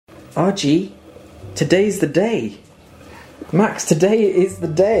Archie, today's the day. Max, today is the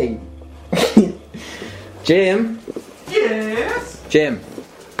day. Jim? Yes? Jim.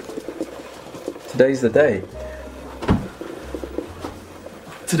 Today's the day.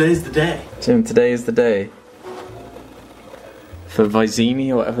 Today's the day. Jim, today is the day. For Visini,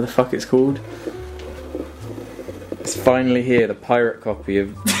 or whatever the fuck it's called. It's finally here, the pirate copy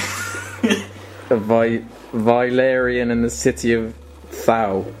of Valerian and the City of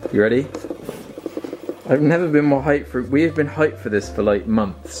Thou. You ready? I've never been more hyped for it. We have been hyped for this for like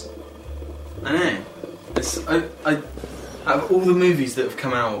months. I know. I out of all the movies that have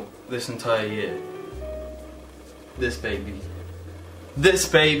come out this entire year, this baby.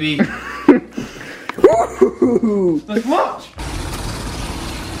 Like what?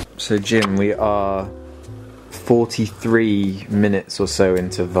 So Jim, we are 43 minutes or so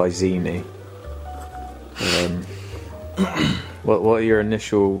into Visini. What are your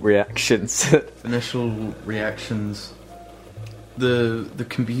initial reactions? The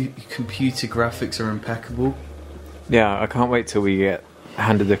computer graphics are impeccable. Yeah, I can't wait till we get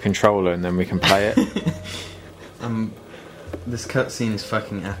handed the controller and then we can play it. This cutscene is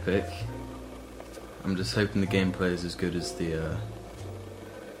fucking epic. I'm just hoping the gameplay is as good as the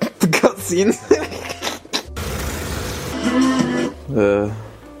the cutscene.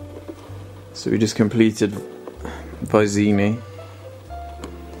 So we just completed Visini.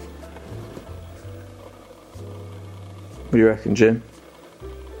 What do you reckon, Jim?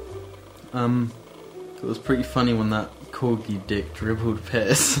 It was pretty funny when that corgi dick dribbled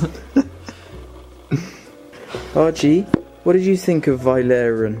piss. Archie, what did you think of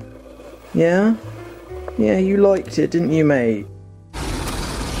Valerian? Yeah? Yeah, you liked it, didn't you, mate?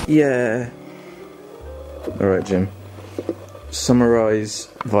 Yeah. Alright, Jim. Summarise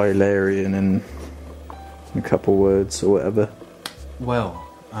Valerian in a couple words or whatever. Well,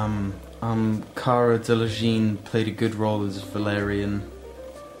 Cara Delevingne played a good role as Valerian.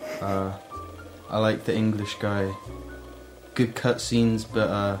 I like the English guy. Good cutscenes,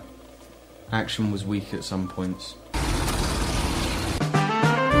 but action was weak at some points.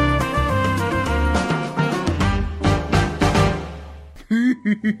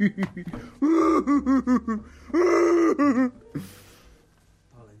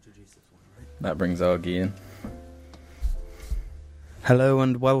 That brings Argy in. Hello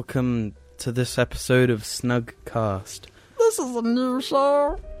and welcome to this episode of SNUGGCAST. This is a new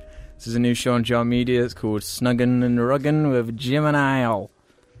show. This is a new show on Jar Media. It's called Snuggin' and Ruggin' with Jim and Al.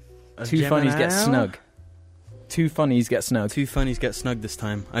 Two funnies get snug. Two funnies get snug. Two funnies get snug this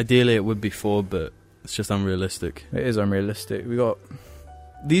time. Ideally it would be four, but it's just unrealistic. It is unrealistic. We got...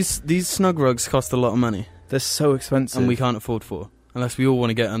 These snug rugs cost a lot of money. They're so expensive. And we can't afford four. Unless we all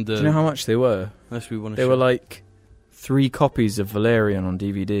want to get under... Do you know how much they were? Unless we want to... They were like 3 copies of Valerian on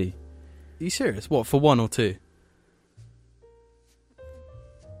DVD. Are you serious? What, for 1 or 2?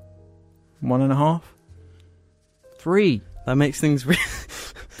 1.5? 3. That makes things really...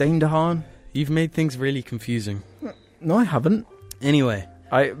 Dane DeHaan. You've made things really confusing. No, I haven't. Anyway.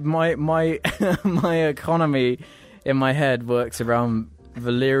 My my economy in my head works around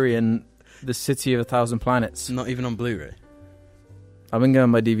Valerian, the City of 1,000 Planets. Not even on Blu-ray? I've been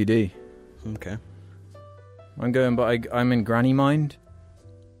going by DVD. Okay. I'm in Granny Mind.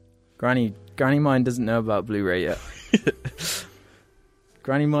 Granny Mind doesn't know about Blu-ray yet.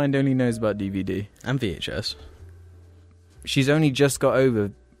 Granny Mind only knows about DVD. And VHS. She's only just got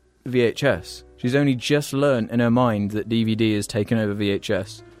over VHS. She's only just learnt in her mind that DVD has taken over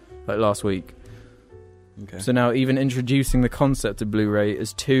VHS, like last week. Okay. So now even introducing the concept of Blu-ray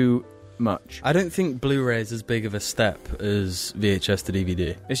is too much. I don't think Blu-ray is as big of a step as VHS to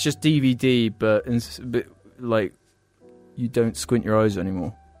DVD. It's just DVD, but like you don't squint your eyes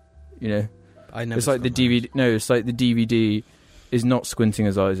anymore. You know, I never. It's like the DVD. No, it's like the DVD is not squinting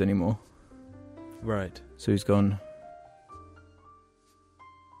his eyes anymore. Right. So he's gone.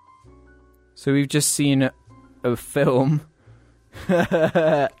 So we've just seen a film,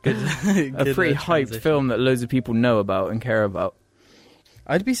 a pretty hyped film that loads of people know about and care about.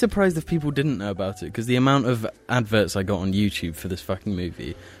 I'd be surprised if people didn't know about it, because the amount of adverts I got on YouTube for this fucking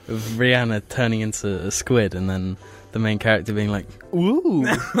movie of Rihanna turning into a squid and then the main character being like, ooh.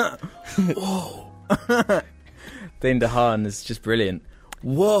 Whoa. Dane DeHaan is just brilliant.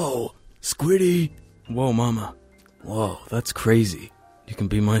 Whoa, Squiddy. Whoa, mama. Whoa, that's crazy. You can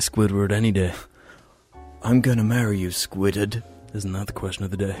be my Squidward any day. I'm gonna marry you, Squidded. Isn't that the question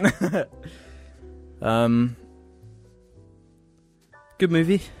of the day? Good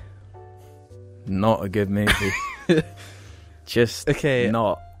movie. Not a good movie. Just okay.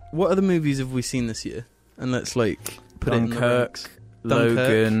 Not. What other movies have we seen this year? And let's like put Dunkirk, it in the ranks.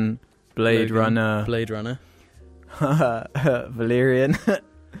 Logan, Blade Runner, Valerian.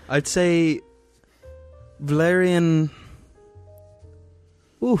 I'd say Valerian.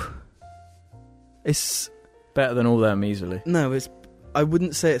 Ooh, it's better than all them easily. No, I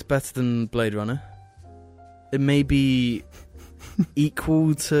wouldn't say it's better than Blade Runner. It may be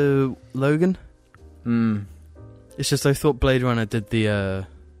equal to Logan. It's just I thought Blade Runner did the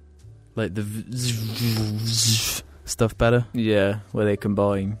like the stuff better. Yeah, where they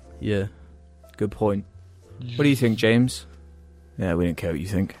combine. Yeah. Good point. What do you think, James? Yeah, we don't care what you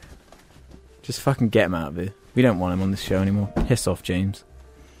think. Just fucking get him out of here. We don't want him on this show anymore. Piss off, James.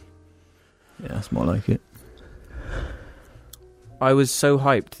 Yeah, that's more like it. I was so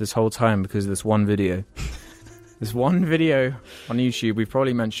hyped this whole time because of this one video. This one video on YouTube we've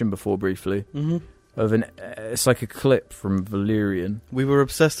probably mentioned before briefly. Of it's like a clip from Valerian. We were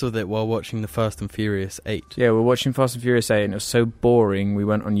obsessed with it while watching the Fast and Furious 8. Yeah, we were watching Fast and Furious 8 and it was so boring we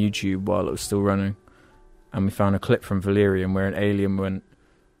went on YouTube while it was still running. And we found a clip from Valerian where an alien went...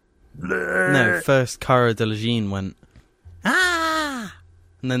 Bleh. No, first Cara Delevingne went... Ah!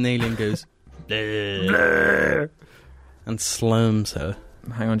 And then the alien goes... Bleh. Bleh. And slams her.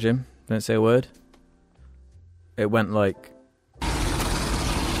 Hang on, Jim. Don't say a word. It went like...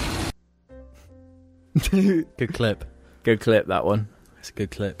 Good clip. Good clip, that one. It's a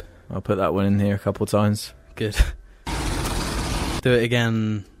good clip. I'll put that one in here a couple times. Good. Do it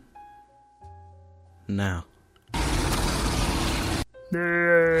again... now.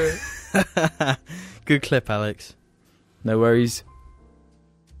 Good clip, Alex. No worries.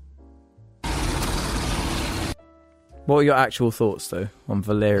 What are your actual thoughts, though, on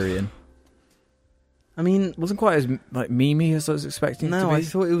Valerian? I mean... It wasn't quite as like memey as I was expecting it to be. No, I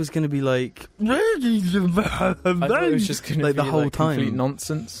thought it was going to be like... I thought it was just going to like be the whole like time. Complete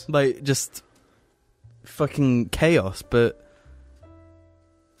nonsense. Like, just... fucking chaos, but...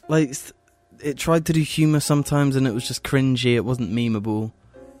 like... it tried to do humour sometimes and it was just cringy. It wasn't memeable.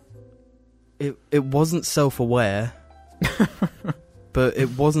 It wasn't self-aware. But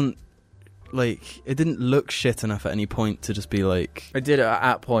it wasn't like, it didn't look shit enough at any point to just be like... It did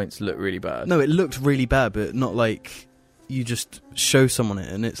at points look really bad. No, it looked really bad, but not like you just show someone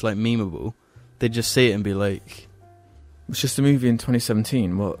it and it's like memeable. They just see it and be like... It's just a movie in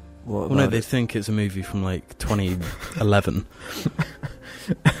 2017. What well, no, they think it's a movie from like 2011.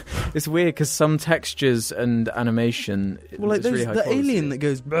 It's weird because some textures and animation... Well, like really the alien that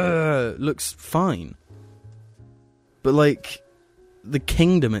goes... looks fine. But like... the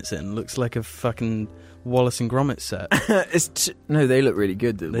kingdom it's in looks like a fucking Wallace and Gromit set. No, they look really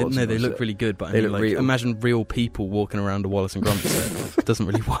good. They look really good, but I mean, like, imagine real people walking around a Wallace and Gromit set. It doesn't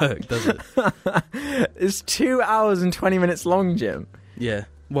really work, does it? It's 2 hours and 20 minutes long, Jim. Yeah.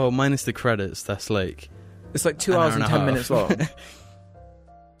 Well, minus the credits, that's like... It's like 2 hours and 10 minutes long.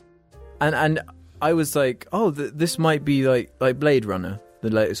 and I was like, oh, this might be like Blade Runner. The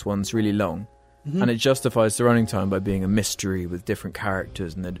latest one's really long. Mm-hmm. And it justifies the running time by being a mystery with different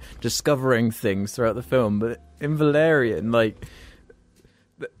characters and then discovering things throughout the film. But in Valerian, like,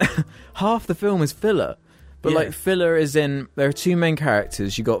 half the film is filler. But, like, filler is in... There are two main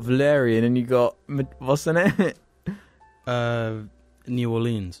characters. You got Valerian and you got... What's the name? New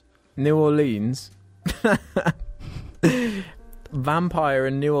Orleans. New Orleans. Vampire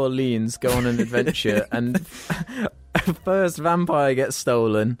in New Orleans go on an adventure and... First vampire gets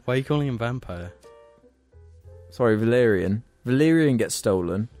stolen. Why are you calling him vampire? Sorry, Valerian. Valerian gets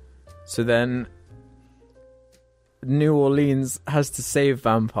stolen. So then New Orleans has to save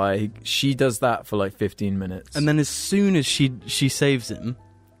vampire. She does that for like 15 minutes. And then as soon as she saves him,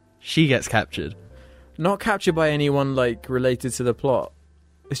 she gets captured. Not captured by anyone like related to the plot.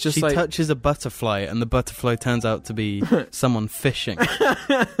 It's just she like... touches a butterfly and the butterfly turns out to be someone fishing.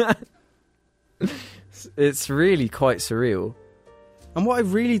 It's really quite surreal. And what I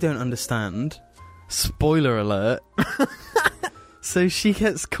really don't understand, spoiler alert, so she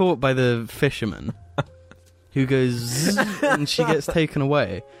gets caught by the fisherman who goes zzz, and she gets taken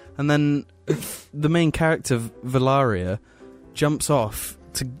away. And then the main character, Valeria, jumps off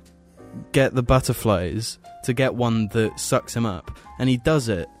to get the butterflies, to get one that sucks him up. And he does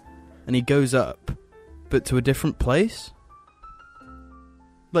it, and he goes up, but to a different place.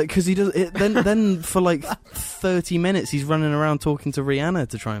 Like, because he does it, then for like 30 minutes he's running around talking to Rihanna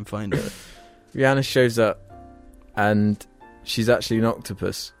to try and find her. Rihanna shows up and she's actually an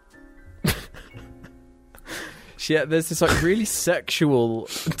octopus. There's this like really sexual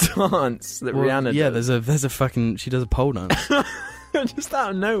dance that Rihanna does. There's a fucking, she does a pole dance. Just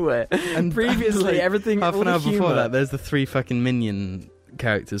out of nowhere. And previously like, everything... Half an hour before that, there's the 3 fucking minion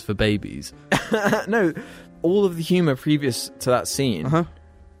characters for babies. No, all of the humor previous to that scene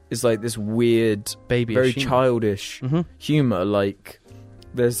is like this weird, baby, very childish humor. Like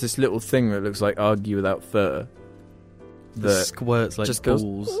there's this little thing that looks like argue without fur that squirts like just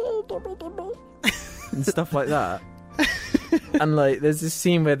balls and stuff like that. And like there's this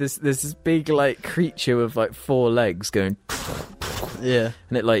scene where there's this big like creature with like 4 legs going yeah,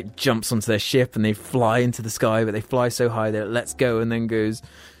 and it like jumps onto their ship and they fly into the sky, but they fly so high that it lets go and then goes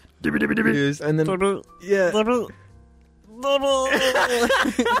and then yeah.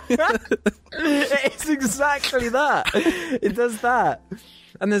 It's exactly that. It does that.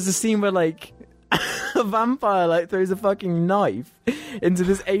 And there's a scene where like a vampire like throws a fucking knife into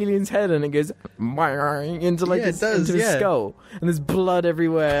this alien's head and it goes into like into his skull, and there's blood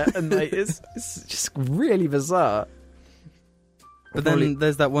everywhere, and like it's just really bizarre. But then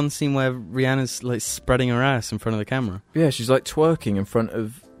there's that one scene where Rihanna's like spreading her ass in front of the camera. Yeah, she's like twerking in front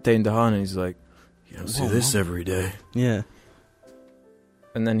of Dane DeHaan, and he's like, "You don't see this every day." Yeah.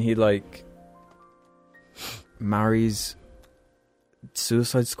 And then he like marries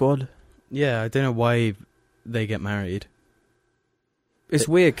Suicide Squad. Yeah, I don't know why they get married. It's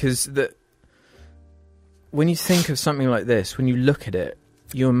weird because when you think of something like this, when you look at it,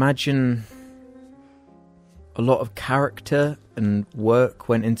 you imagine a lot of character and work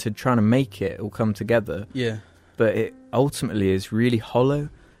went into trying to make it all come together. Yeah. But it ultimately is really hollow,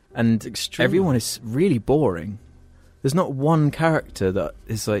 and everyone is really boring. There's not one character that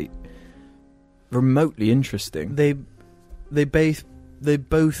is like remotely interesting. They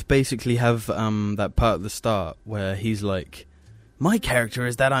both basically have that part at the start where he's like, my character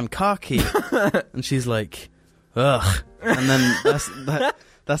is that I'm cocky. And she's like, ugh. And then that's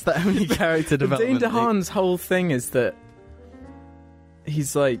the only character development. Dane DeHaan's whole thing is that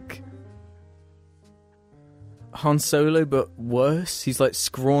he's like Han Solo, but worse. He's like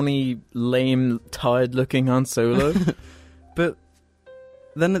scrawny, lame, tired-looking Han Solo. But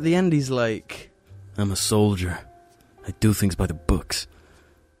then at the end he's like, I'm a soldier. I do things by the books.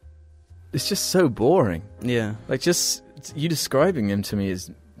 It's just so boring. Yeah. Like, just you describing him to me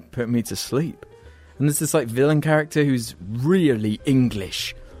is putting me to sleep. And there's this like villain character who's really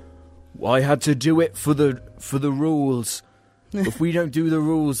English. I had to do it for the rules. If we don't do the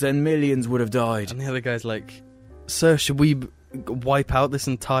rules, then millions would have died. And the other guy's like, sir, should we wipe out this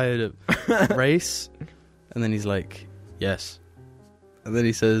entire race? And then he's like, yes. And then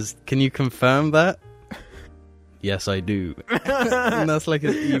he says, can you confirm that? Yes, I do. And that's like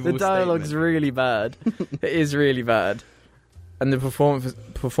an evil The dialogue's statement. really bad. It is really bad. And the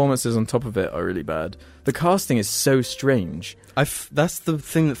performances on top of it are really bad. The casting is so strange. That's the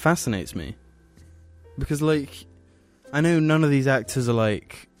thing that fascinates me. Because, like, I know none of these actors are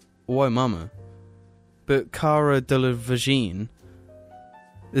like, why mama? But Cara Delevingne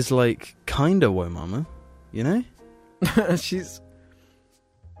is like, kinda why mama, you know? She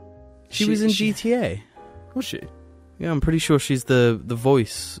was in GTA. Was she? Yeah, I'm pretty sure she's the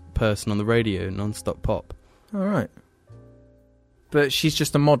voice person on the radio, Non-Stop Pop. Alright. But she's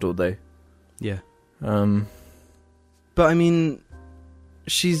just a model, though. Yeah. But I mean,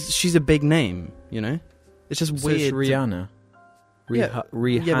 she's a big name, you know? It's just so weird. It's Rihanna. Rihanna. Yeah, but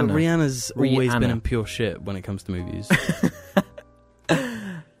Rihanna's always been in pure shit when it comes to movies.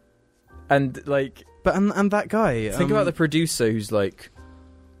 And, like... But, and that guy... Think about the producer who's like,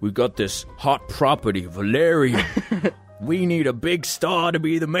 we got this hot property, Valerian. We need a big star to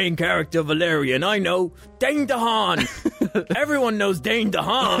be the main character, Valerian. I know, Dane DeHaan. Everyone knows Dane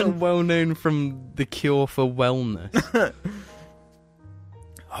DeHaan. Well known from The Cure for Wellness.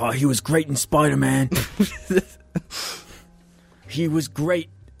 Oh, he was great in Spider-Man. He was great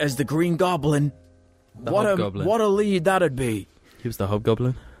as the Green Goblin. What a lead that'd be. He was the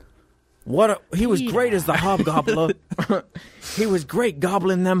Hobgoblin. He was great as the Hobgoblin. He was great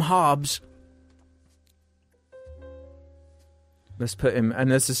gobbling them hobs. Let's put him...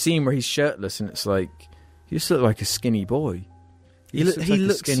 And there's a scene where he's shirtless and it's like... He just looks like a skinny boy. He looks like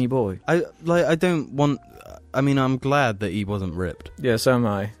a skinny boy. I don't want... I mean, I'm glad that he wasn't ripped. Yeah, so am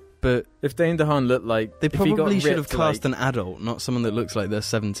I. But if Dane DeHaan looked like... They probably should have cast an an adult, not someone that looks like they're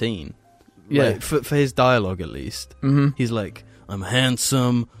 17. Yeah. Like, for his dialogue, at least. Mm-hmm. He's like, I'm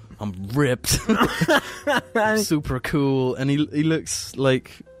handsome, I'm ripped, super cool, and he looks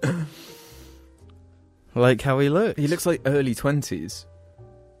like... like how he looks. He looks like early 20s.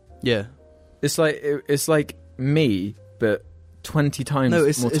 Yeah. It's like me, but 20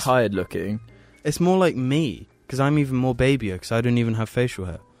 times more tired looking. It's more like me, because I'm even more babyer, because I don't even have facial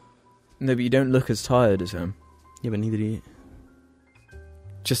hair. No, but you don't look as tired as him. Yeah, but neither do you.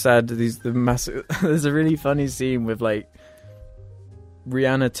 Just add the massive... There's a really funny scene with, like,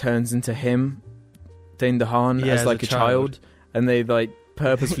 Rihanna turns into him Dane DeHaan as like a child, and they like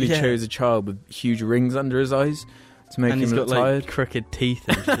purposefully chose a child with huge rings under his eyes to make him look tired. Like crooked teeth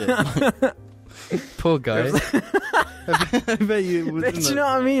and shit. Poor guy. I bet you. Do you know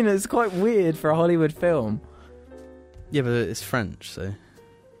what I mean? It's quite weird for a Hollywood film. Yeah, but it's French, so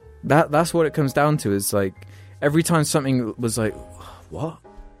that's what it comes down to. Is like every time something was like, what?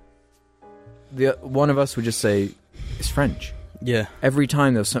 One of us would just say, it's French. Yeah. Every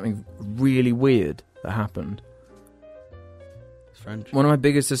time there was something really weird that happened. It's French. One of my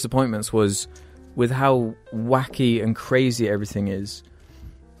biggest disappointments was with how wacky and crazy everything is.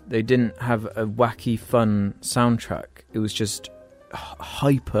 They didn't have a wacky, fun soundtrack. It was just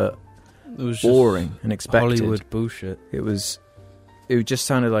hyper boring and expected. Hollywood bullshit. It just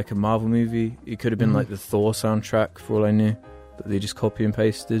sounded like a Marvel movie. It could have been like the Thor soundtrack, for all I knew, that they just copy and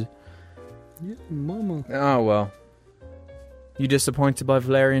pasted. Yeah, mama. Oh, well. You disappointed by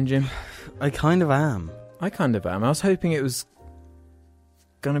Valerian, Jim? I kind of am. I kind of am. I was hoping it was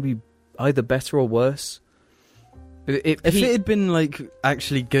going to be either better or worse. If it had been, like,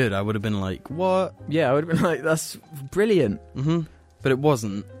 actually good, I would have been like, what? Yeah, I would have been like, that's brilliant. Mm-hmm. But it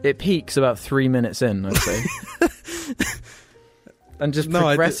wasn't. It peaks about 3 minutes in, I'd say. And just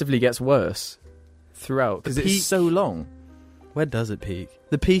progressively gets worse throughout, because it's so long. Where does it peak?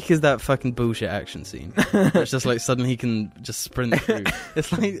 The peak is that fucking bullshit action scene. It's just like suddenly he can just sprint through.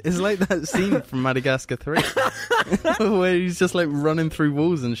 It's like that scene from Madagascar 3 where he's just like running through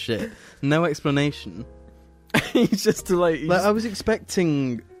walls and shit. No explanation. He's just like I was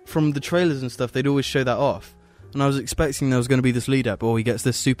expecting from the trailers and stuff they'd always show that off. And I was expecting there was going to be this lead up, he gets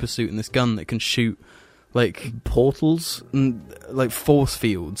this super suit and this gun that can shoot like portals and like force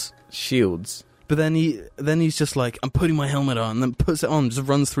fields, shields. But then he's just like, I'm putting my helmet on, and then puts it on, just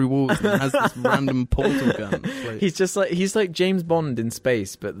runs through walls and has this random portal gun. Like, he's like James Bond in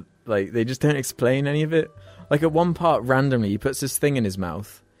space, but like they just don't explain any of it. Like at one part, randomly, he puts this thing in his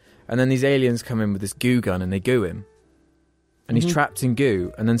mouth, and then these aliens come in with this goo gun and they goo him, and he's trapped in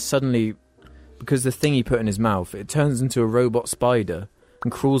goo. And then suddenly, because the thing he put in his mouth, it turns into a robot spider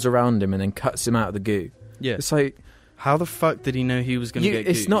and crawls around him and then cuts him out of the goo. Yeah, it's like, how the fuck did he know he was going to get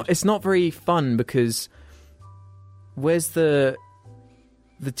gooed? It's not very fun, because where's the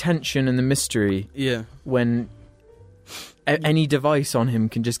tension and the mystery? Yeah, when any device on him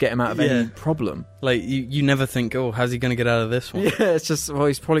can just get him out of any problem. Like you never think, how's he going to get out of this one? Yeah, it's just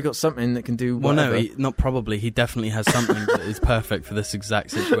he's probably got something that can do whatever. Well, no, not probably. He definitely has something that is perfect for this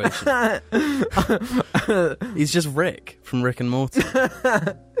exact situation. He's just Rick from Rick and Morty.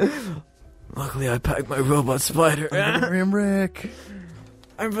 Luckily, I packed my robot spider. I'm Rick.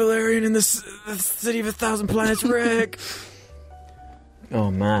 I'm Valerian in the city of 1,000 planets, Rick.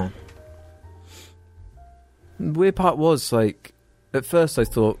 Oh, man. The weird part was, like, at first I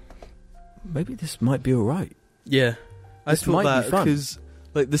thought, maybe this might be alright. Yeah. I thought that because,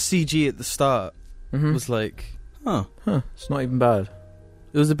 like, the CG at the start was like, it's not even bad.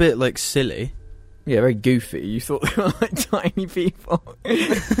 It was a bit, like, silly. Yeah, very goofy. You thought they were, like, tiny people.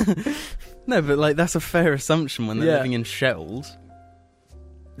 No, but like that's a fair assumption when they're living in shells.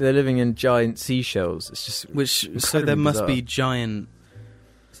 They're living in giant seashells. It's just so there must be giant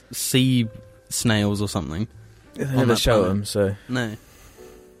sea snails or something. They never show them, so no.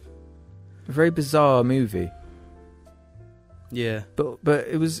 A very bizarre movie. Yeah, but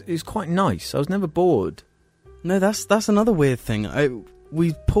it was quite nice. I was never bored. No, that's another weird thing.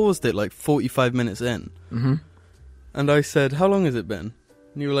 We paused it like 45 minutes in, and I said, "How long has it been?"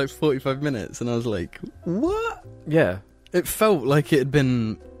 And you were like 45 minutes, and I was like, what? Yeah. It felt like it had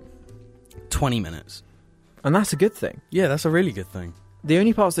been 20 minutes. And that's a good thing. Yeah, that's a really good thing. The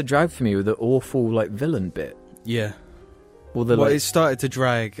only parts that dragged for me were the awful, like, villain bit. Yeah. Well, it started to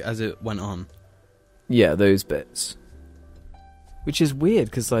drag as it went on. Yeah, those bits. Which is weird,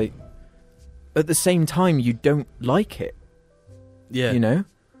 because, like, at the same time, you don't like it. Yeah. You know?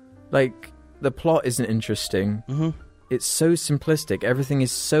 Like, the plot isn't interesting. It's so simplistic. Everything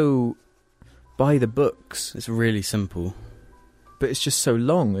is so by the books. It's really simple. But it's just so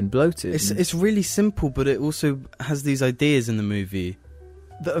long and bloated. It's really simple, but it also has these ideas in the movie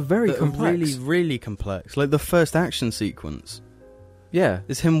that are very complex. Are really, really complex. Like the first action sequence. Yeah.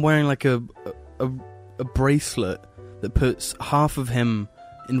 It's him wearing like a bracelet that puts half of him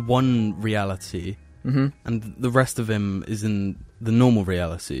in one reality and the rest of him is in the normal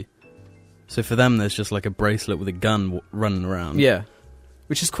reality. So for them, there's just like a bracelet with a gun running around. Yeah.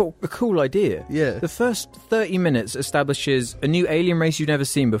 Which is a cool idea. Yeah. The first 30 minutes establishes a new alien race you've never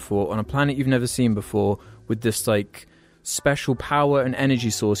seen before on a planet you've never seen before with this like special power and energy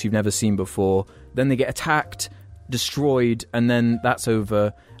source you've never seen before. Then they get attacked. destroyed, and then that's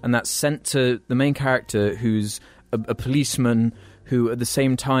over, and that's sent to the main character, who's a policeman who at the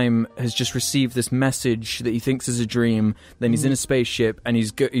same time has just received this message that he thinks is a dream. Then he's in a spaceship, and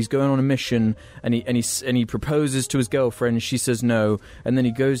he's going on a mission, and he proposes to his girlfriend, and she says no, and then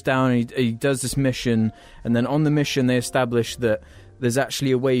he goes down and he does this mission, and then on the mission they establish that there's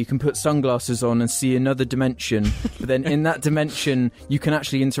actually a way you can put sunglasses on and see another dimension, but then in that dimension you can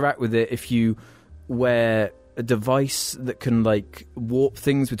actually interact with it if you wear a device that can like warp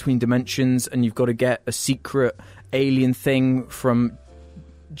things between dimensions, and you've got to get a secret alien thing from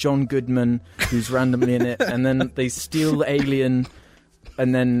John Goodman, who's randomly in it, and then they steal the alien,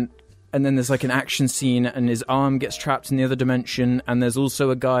 and then there's like an action scene, and his arm gets trapped in the other dimension, and there's also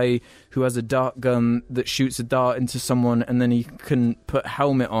a guy who has a dart gun that shoots a dart into someone, and then he can put a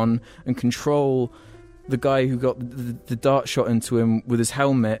helmet on and control the guy who got the dart shot into him with his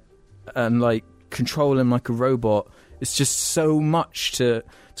helmet, and like control him like a robot. It's just so much to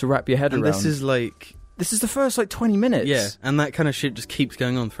wrap your head around. This is the first like 20 minutes. Yeah, and that kind of shit just keeps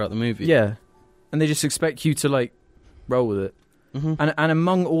going on throughout the movie. Yeah, and they just expect you to like roll with it. Mm-hmm. And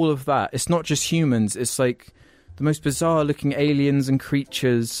among all of that, it's not just humans. It's like the most bizarre looking aliens and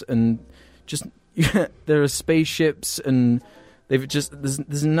creatures, and just there are spaceships, and they've just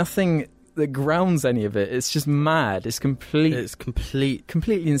there's nothing that grounds any of it. It's just mad. It's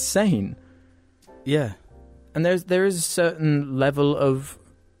completely insane. Yeah, and there is a certain level of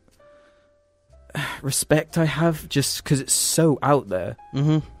respect I have just because it's so out there.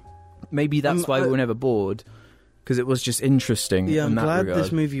 Mm-hmm. Maybe that's why we were never bored, because it was just interesting. Yeah, I'm glad regard.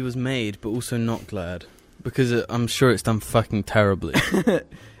 this movie was made, but also not glad, because I'm sure it's done fucking terribly.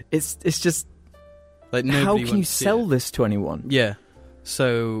 It's just like, how can you sell this to anyone? Yeah.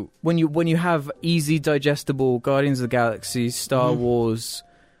 So when you have easy digestible Guardians of the Galaxy, Star Wars,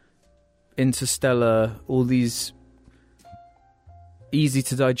 Interstellar, all these easy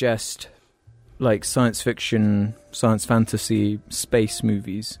to digest like science fiction, science fantasy, space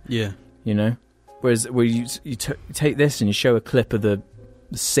movies. Yeah. You know? Whereas where you take this and you show a clip of the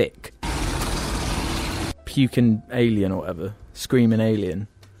sick puking alien or whatever, screaming alien.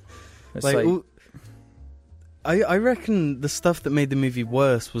 It's like I reckon the stuff that made the movie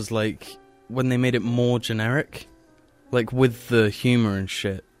worse was like when they made it more generic, like with the humor and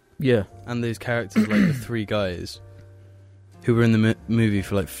shit. Yeah. And those characters, like the three guys who were in the movie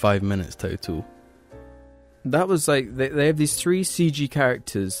for like 5 minutes total. That was like they have these three CG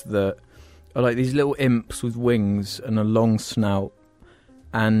characters that are like these little imps with wings and a long snout,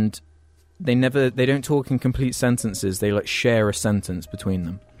 and they don't talk in complete sentences. They like share a sentence between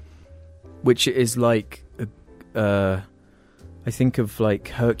them, which is like I think of like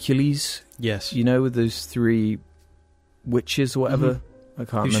Hercules. Yes, you know, with those three witches or whatever. Mm-hmm. I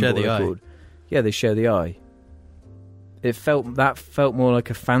can't Who remember share what they're called. Yeah, they share the eye. It felt more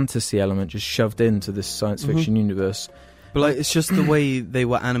like a fantasy element just shoved into this science fiction universe. But like, it's just the way they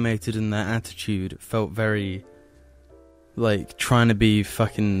were animated and their attitude felt very like trying to be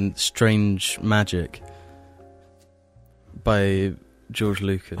fucking strange magic by George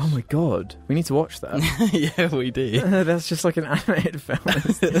Lucas. Oh my god, we need to watch that. Yeah, we do. That's just like an animated film.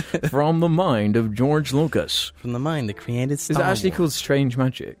 From the mind of George Lucas. From the mind that created Star Is it actually Wars. called Strange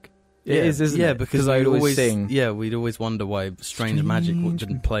Magic? It is, isn't it? Yeah, because I'd always sing. Yeah, we'd always wonder why Strange Magic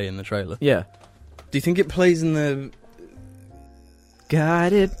didn't play in the trailer. Yeah. Do you think it plays in the...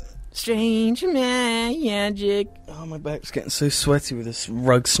 Got it. Strange magic. Oh, my back's getting so sweaty with this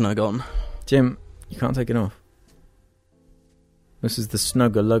rug snug on. Jim, you can't take it off. This is the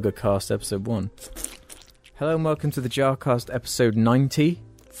SNUGGLY episode 1. Hello and welcome to the JARCAST episode 90.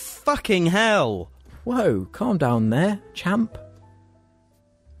 Fucking hell! Whoa, calm down there, champ.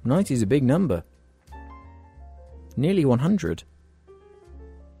 90 is a big number. Nearly 100.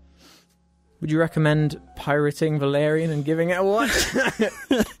 Would you recommend pirating Valerian and giving it a watch?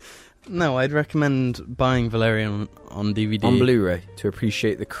 No, I'd recommend buying Valerian on DVD. On Blu-ray, to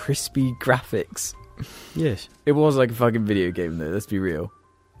appreciate the crispy graphics. Yes. It was like a fucking video game though, let's be real.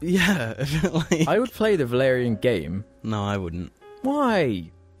 Yeah. Like... I would play the Valerian game. No, I wouldn't. Why?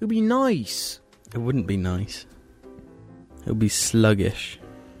 It would be nice. It wouldn't be nice. It would be sluggish.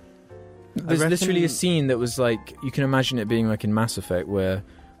 There's literally a scene that was like, you can imagine it being like in Mass Effect, where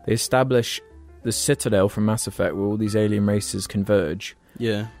they establish the Citadel from Mass Effect where all these alien races converge.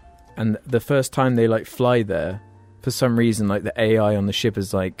 Yeah. And the first time they like fly there, for some reason like the AI on the ship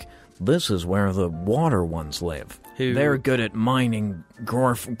is like, this is where the water ones live. They're good at mining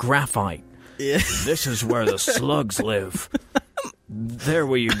graphite. Yeah. This is where the slugs live. there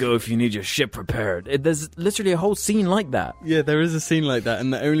where you go if you need your ship repaired. There's literally a whole scene like that. Yeah, there is a scene like that,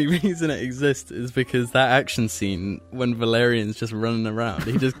 and the only reason it exists is because that action scene, when Valerian's just running around,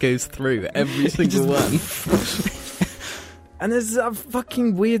 he just goes through every single one. And there's a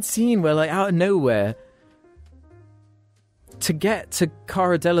fucking weird scene where, like, out of nowhere, to get to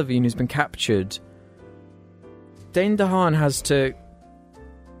Cara Delevingne, who's been captured, Dane DeHaan has to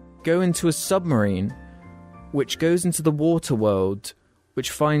go into a submarine, which goes into the water world, which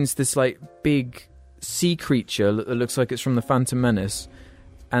finds this, like, big sea creature that looks like it's from the Phantom Menace.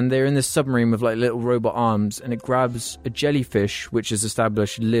 And they're in this submarine with, like, little robot arms, and it grabs a jellyfish, which is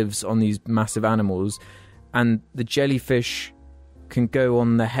established lives on these massive animals. And the jellyfish can go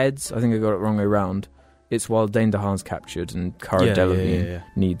on their heads. I think I got it wrong way around. It's while Dane DeHaan's captured and Cara Delevingne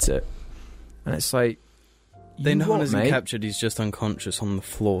needs it. And it's like... Dane DeHaan isn't captured, he's just unconscious on the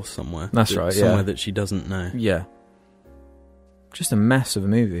floor somewhere. That's right, somewhere that she doesn't know. Yeah. Just a mess of a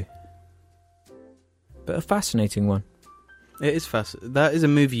movie. But a fascinating one. It is fascinating. That is a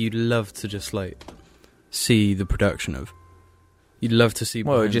movie you'd love to just, like, see the production of. You'd love to see...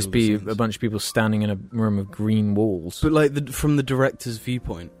 Well, it would just be a bunch of people standing in a room of green walls. But, like, from the director's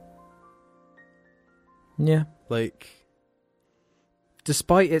viewpoint. Yeah. Like...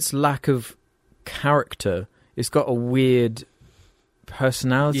 Despite its lack of character, it's got a weird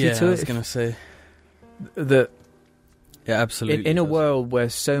personality to it. I was going to say. That... Yeah, absolutely. In a world where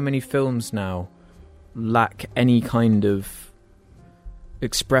so many films now lack any kind of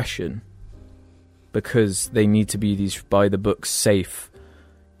expression... because they need to be these by-the-book safe.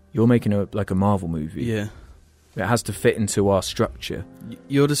 You're making a Marvel movie. Yeah. It has to fit into our structure.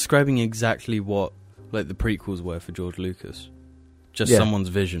 You're describing exactly what, like, the prequels were for George Lucas. Just someone's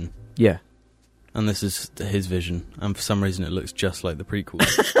vision. Yeah. And this is his vision. And for some reason it looks just like the prequels.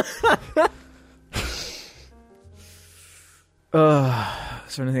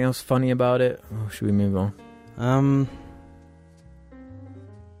 Is there anything else funny about it? Or should we move on?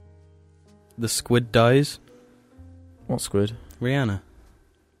 The squid dies. What squid? Rihanna.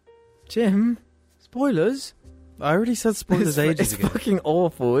 Jim, spoilers? I already said spoilers ages ago. It's fucking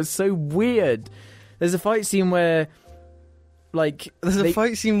awful. It's so weird. There's a fight scene where, like... There's a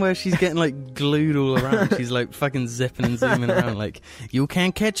fight scene where she's getting, like, glued all around. She's, like, fucking zipping and zooming around, like, you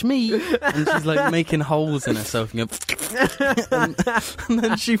can't catch me. And she's, like, making holes in herself. And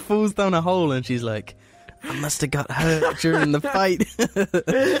then she falls down a hole and she's like... I must have got hurt during the fight. And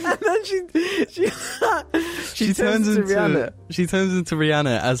then she turns into Rihanna. She turns into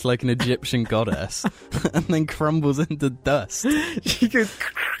Rihanna as like an Egyptian goddess, and then crumbles into dust. She goes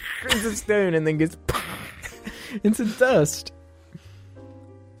into stone and then goes into dust.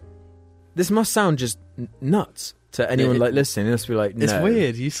 This must sound just nuts to anyone like listening. It must be like, no. It's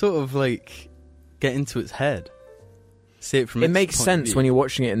weird. You sort of like get into its head. See it from. It makes sense when you're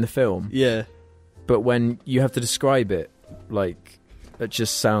watching it in the film. Yeah. But when you have to describe it, like, it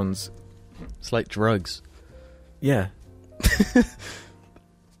just sounds... It's like drugs. Yeah.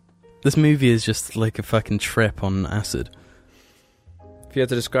 This movie is just like a fucking trip on acid. If you had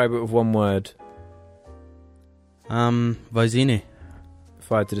to describe it with one word... Visini.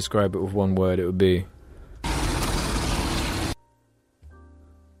 If I had to describe it with one word, it would be...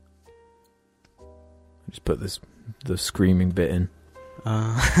 Just put the screaming bit in.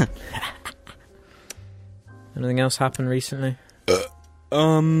 Anything else happened recently?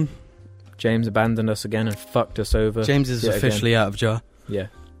 James abandoned us again and fucked us over. James is officially out of Jar. Yeah.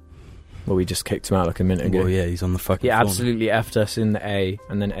 Well, we just kicked him out like a minute ago. Well, yeah, he's on the fucking He floor. absolutely effed us in the A,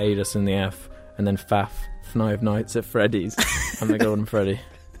 and then A'd us in the F, and then Five Nights at Freddy's. I'm the Golden Freddy.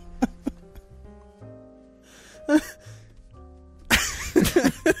 I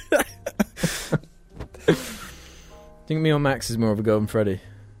think me or Max is more of a Golden Freddy.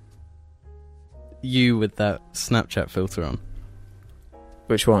 You with that Snapchat filter on.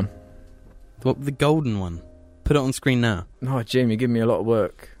 Which one? The golden one. Put it on screen now. Oh, Jim, you're giving me a lot of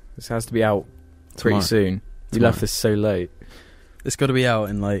work. This has to be out pretty Tomorrow. soon. You left this so late. It's got to be out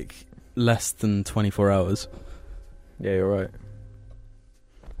in like less than 24 hours. Yeah, you're right.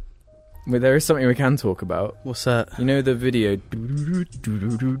 But there is something we can talk about. What's that? You know the video?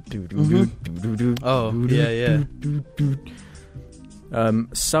 Oh, yeah.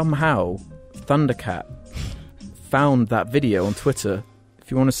 Somehow, Thundercat found that video on Twitter. If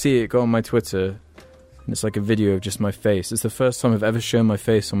you want to see it, go on my Twitter. And it's like a video of just my face. It's the first time I've ever shown my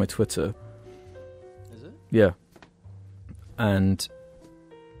face on my Twitter. Is it? Yeah. And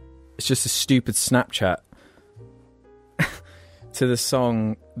it's just a stupid Snapchat to the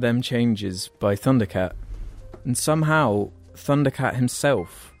song Them Changes by Thundercat. And somehow Thundercat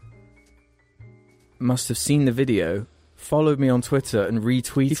himself must have seen the video, followed me on Twitter and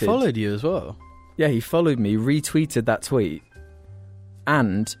retweeted. He followed you as well. Yeah, he followed me, retweeted that tweet,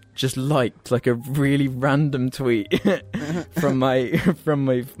 and just liked like a really random tweet from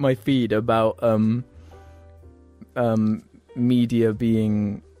my feed about media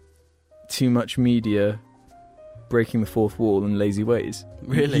being too much media, breaking the fourth wall and lazy ways.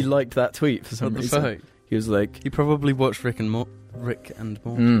 Really? He liked that tweet for some reason. Fuck? He was like, He probably watched Rick and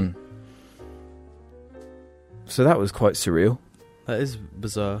Morty. So that was quite surreal. That is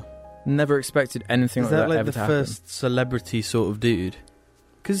bizarre. Never expected anything Is like that like ever the to happen. first celebrity sort of dude?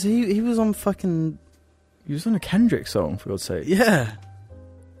 Because he was on fucking... He was on a Kendrick song, for God's sake. Yeah.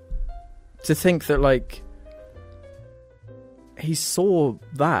 To think that, like, he saw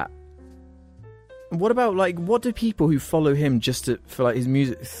that. What about, like, what do people who follow him just for, like, his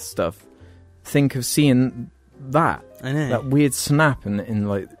music stuff think of seeing that? I know. That weird snap in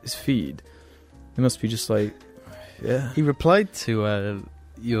like, his feed. It must be just, like, yeah. He replied to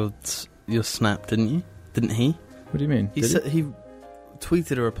your snap, didn't you? Didn't he? What do you mean? He said he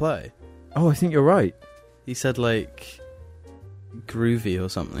tweeted a reply. Oh, I think you're right. He said, like, groovy or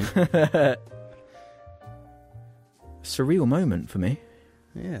something. Surreal moment for me.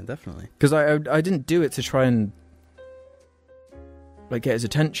 Yeah, definitely. Because I didn't do it to try and like get his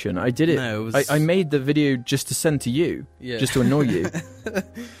attention. I did it. No, it was... I made the video just to send to you, just to annoy you.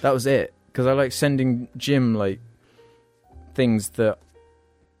 That was it. Because I like sending Jim like things that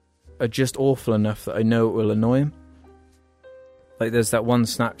are just awful enough that I know it will annoy him. Like there's that one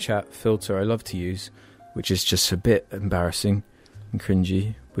Snapchat filter I love to use, which is just a bit embarrassing and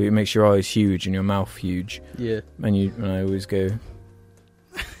cringy, but it makes your eyes huge and your mouth huge. Yeah. And I always go,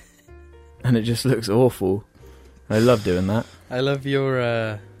 and it just looks awful. I love doing that. I love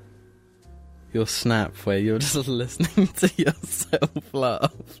your snap where you're just listening to yourself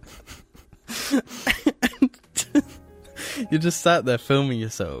laugh. You're just sat there filming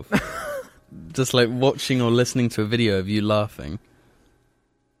yourself. Just like watching or listening to a video of you laughing.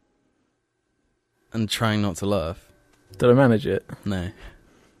 And trying not to laugh. Did I manage it? No.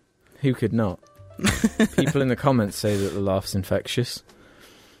 Who could not? People in the comments say that the laugh's infectious.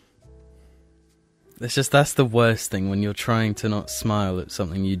 It's just that's the worst thing when you're trying to not smile at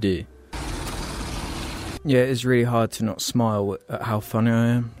something you do. Yeah, it's really hard to not smile at how funny I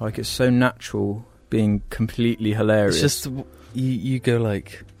am. Like, it's so natural being completely hilarious. It's just, you go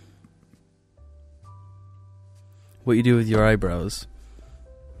like... What you do with your eyebrows.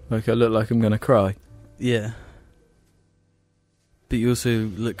 Like, I look like I'm going to cry. Yeah. But you also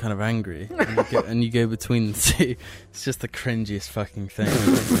look kind of angry. And you go between the two. It's just the cringiest fucking thing.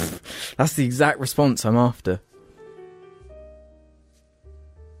 That's the exact response I'm after.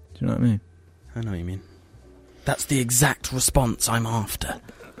 Do you know what I mean? I know what you mean. That's the exact response I'm after.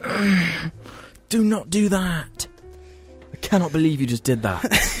 Do not do that. I cannot believe you just did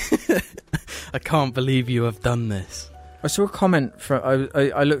that. I can't believe you have done this. I saw a comment from...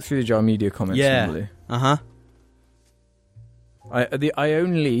 I looked through the Jar Media comments normally. Uh-huh. The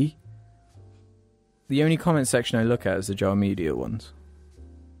only comment section I look at is the Jar Media ones.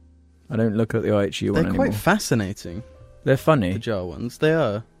 I don't look at the IHU one anymore. They're quite fascinating. They're funny. The Jar ones. They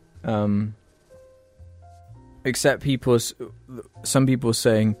are. Except some people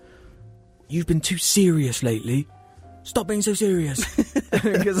saying, "You've been too serious lately. Stop being so serious."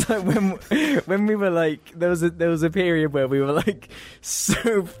 Because like, when we were like, there was a period where we were like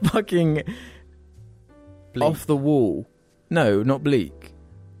so fucking Bleak. off the wall. No, not bleak.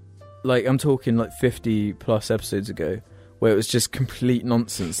 Like, I'm talking like 50 plus episodes ago, where it was just complete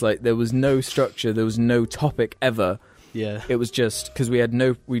nonsense. Like, there was no structure, there was no topic ever. Yeah. It was just because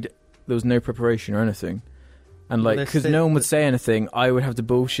there was no preparation or anything. And like, because no one would say anything, I would have to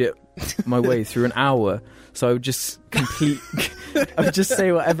bullshit my way through an hour. So I would just I would just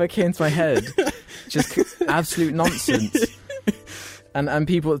say whatever came to my head. Just absolute nonsense. And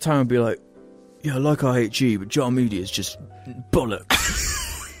people at the time would be like, "Yeah, I like IHG, but Jar Media is just bollocks."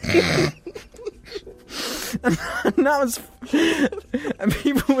 and that was... And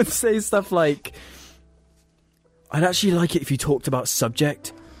people would say stuff like, "I'd actually like it if you talked about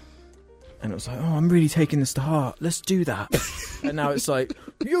subject." And it was like, "Oh, I'm really taking this to heart. Let's do that." And now it's like,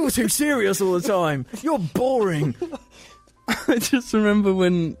 "You're too serious all the time. You're boring." I just remember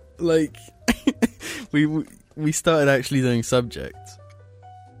when, like, we started actually doing subjects.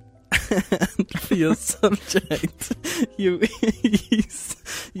 And for your subject, you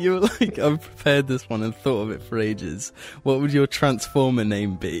were like, "I've prepared this one and thought of it for ages. What would your Transformer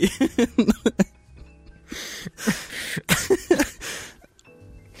name be?"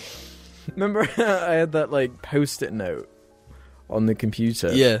 Remember I had that like post-it note on the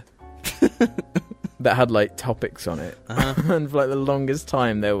computer? Yeah. that had like topics on it, and for like the longest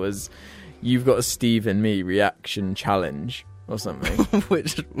time there was, "You've got a Steve and me reaction challenge" or something.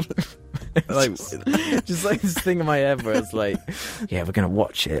 Which, like, just like this thing in my head where it's like, yeah, we're gonna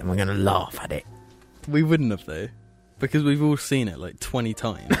watch it and we're gonna laugh at it. we wouldn't have though, because we've all seen it like 20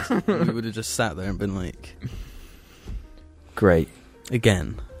 times. We would have just sat there and been like, Great,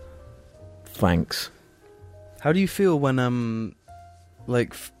 again. thanks. How do you feel when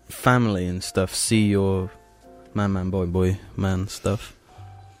like family and stuff see your man, boy, man stuff?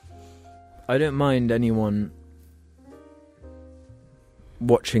 I don't mind anyone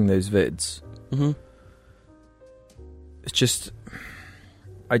watching those vids. Mm-hmm. It's just,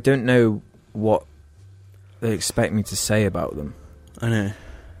 I don't know what they expect me to say about them. I know.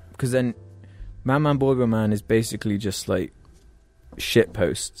 Because then, Man, Boy, is basically just like shit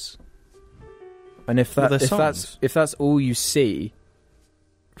posts. And if Well, that they're if that's all you see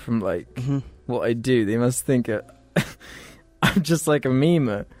from like what I do, they must think I'm just like a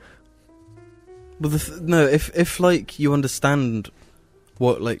memer. Well, no, if like you understand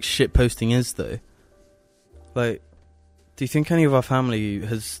what like shit posting is though, like, do you think any of our family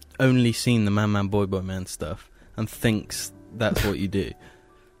has only seen the man, boy, man stuff and thinks that's what you do?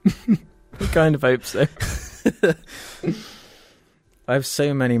 I kind of hope so. I have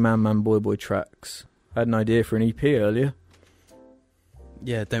so many Man, Boy tracks. I had an idea for an EP earlier.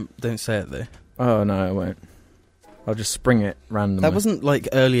 Yeah, don't say it though. Oh no, I won't. I'll just spring it randomly. That wasn't like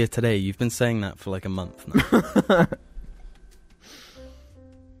earlier today. You've been saying that for like a month now.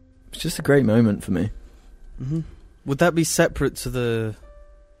 It's just a great moment for me. Mm-hmm. Would that be separate to the?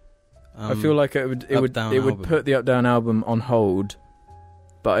 I feel like it would put the Up Down album on hold,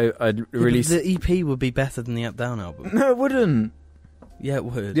 but I'd release. The EP would be better than the Up Down album. No, it wouldn't. Yeah, it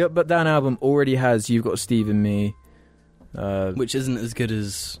would. The Up Down album already has "You've Got Steve and Me," which isn't as good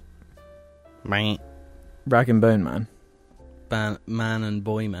as Rag and Bone Man. Man and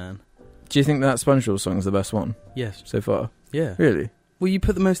Boy Man. Do you think that SpongeBob song is the best one? Yes. So far? Yeah. Really? Well, you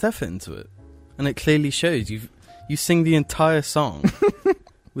put the most effort into it, and it clearly shows. You sing the entire song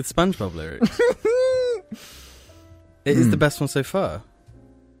with SpongeBob lyrics. It is the best one so far.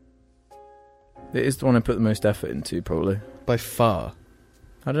 It is the one I put the most effort into, probably. By far.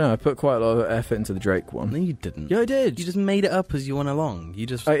 I don't know, I put quite a lot of effort into the Drake one. No, you didn't. Yeah, I did. You just made it up as you went along.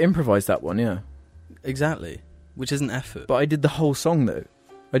 I improvised that one, yeah. Exactly. Which isn't effort. But I did the whole song, though.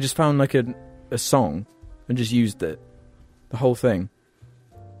 I just found, like, a song and just used it. The whole thing.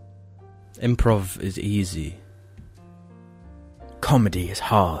 Improv is easy. Comedy is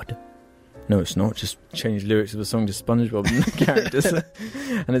hard. No, it's not. Just change lyrics of a song to SpongeBob and the characters.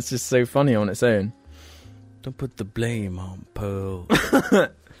 And it's just so funny on its own. Don't put the blame on Pearl.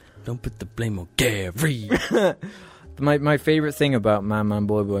 Don't put the blame on Gary. My favourite thing about Man,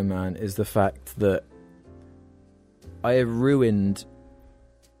 Boy, Man is the fact that I have ruined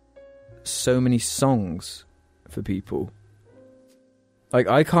so many songs for people. Like,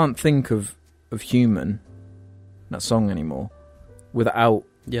 I can't think of Human, that song, anymore, without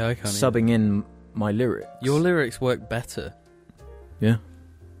I can't subbing in my lyrics. Your lyrics work better. Yeah.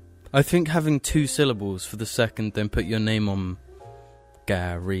 I think having 2 syllables for the second, then put your name on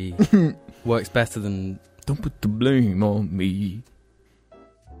Gary, works better than Don't put the blame on me.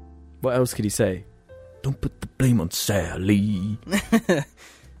 What else could he say? Don't put the blame on Sally.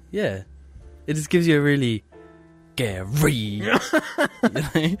 Yeah. It just gives you a really Gary. You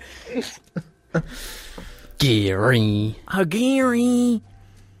know? Gary. Oh, Gary.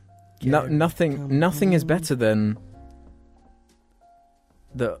 Nothing is better than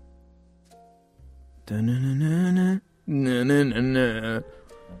the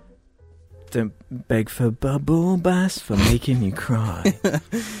Don't beg for bubble bass for making you cry.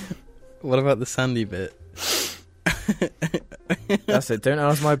 What about the Sandy bit? That's it. Don't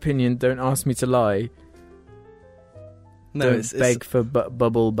ask my opinion. Don't ask me to lie. No, Don't beg for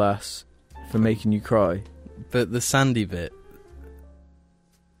bubble bass for making you cry. But the Sandy bit.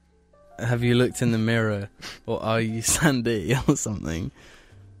 Have you looked in the mirror, or are you Sandy, or something?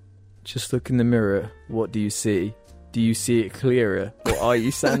 Just look in the mirror. What do you see? Do you see it clearer, or are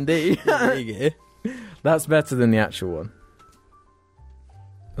you Sandy? There you go. That's better than the actual one.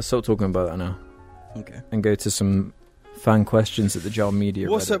 Let's stop talking about that now. Okay. And go to some fan questions at the Jar Media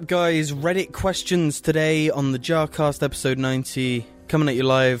What's Reddit. up, guys? Reddit questions today on the JARCAST episode 90. Coming at you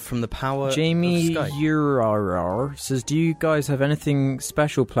live from the power Jamie of Skype. Urar says, do you guys have anything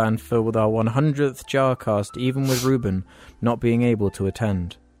special planned for with our 100th JARCAST, even with Ruben not being able to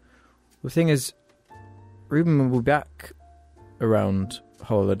attend? The thing is, Ruben will be back around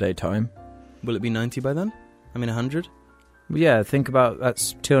holiday time. Will it be 90 by then? I mean 100? Yeah, think about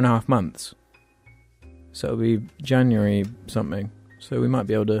that's 2.5 months. So it'll be January something. So we might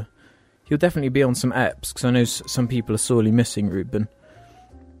be able to... He'll definitely be on some eps, because I know some people are sorely missing Ruben.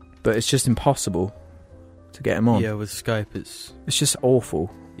 But it's just impossible to get him on. Yeah, with Skype it's just awful.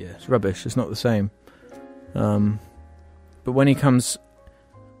 Yeah. It's rubbish. It's not the same. But when he comes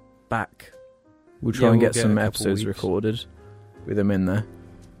back, we'll try and get some episodes recorded with him in there.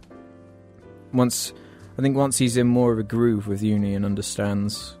 I think once he's in more of a groove with uni and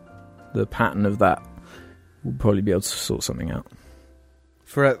understands the pattern of that, we'll probably be able to sort something out.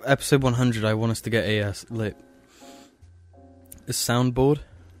 For episode 100, I want us to get a soundboard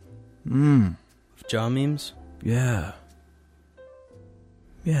of jar memes. Yeah.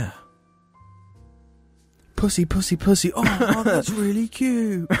 Yeah. Pussy, pussy, pussy. Oh, that's really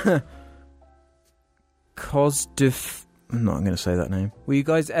cute. I'm not going to say that name. Will you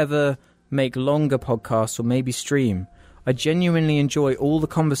guys ever make longer podcasts or maybe stream? I genuinely enjoy all the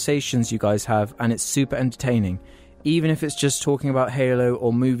conversations you guys have, and it's super entertaining. Even if it's just talking about Halo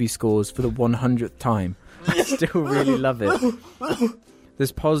or movie scores for the 100th time. I still really love it.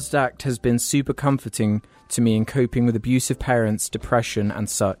 This Podstack has been super comforting to me in coping with abusive parents, depression and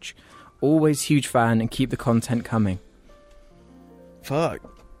such. Always huge fan, and keep the content coming. Fuck.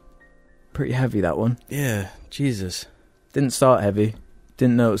 Pretty heavy, that one. Yeah, Jesus. Didn't start heavy.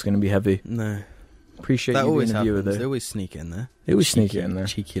 Didn't know it was going to be heavy. No. Appreciate that you always being a happens. viewer, though. They always sneak it in there. They always sneak it in there.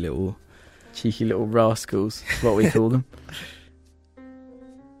 Cheeky little rascals, is what we call them.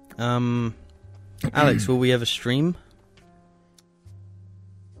 Alex, will we ever stream?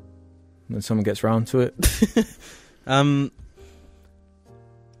 When someone gets round to it.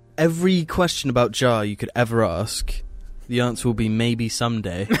 Every question about Jar you could ever ask, the answer will be maybe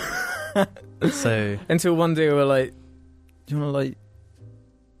someday. So until one day we're like, do you want to like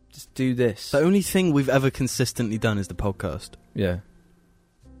just do this? The only thing we've ever consistently done is the podcast. Yeah.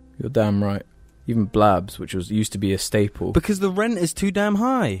 You're damn right. Even Blabs, which used to be a staple. Because the rent is too damn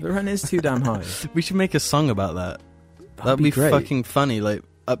high. The rent is too damn high. We should make a song about that. That'd be great. Fucking funny, like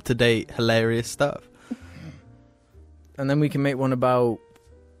up-to-date, hilarious stuff. And then we can make one about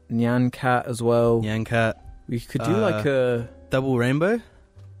Nyan Cat as well. Nyan Cat. We could do like a... Double Rainbow?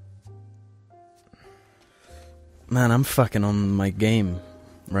 Man, I'm fucking on my game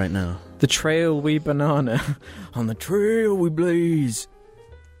right now. The trail we banana. On the trail we blaze.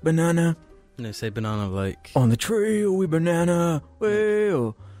 Banana. No, say banana like... On the trail we banana.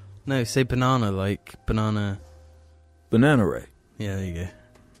 Well. No, say banana like banana... Banana Ray. Yeah, there you go.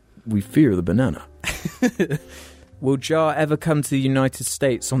 We fear the banana. Will Jar ever come to the United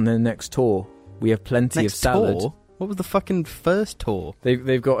States on their next tour? We have plenty of salad. Tour? What was the fucking first tour?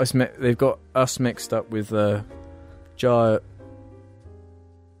 They've got us mixed up with Jared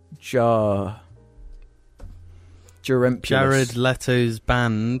Leto's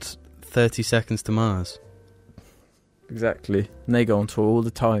band 30 Seconds to Mars. Exactly. And they go on tour all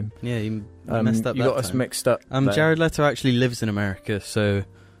the time. Yeah, you messed up. You got us mixed up. Jared Leto actually lives in America, so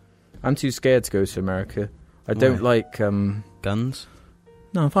I'm too scared to go to America. I don't like guns.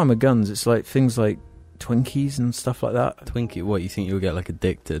 No, I'm fine with guns. It's like things like Twinkies and stuff like that. Twinkie? What, you think you'll get like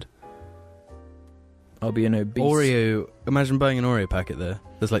addicted? I'll be an obese. Oreo. Imagine buying an Oreo packet there.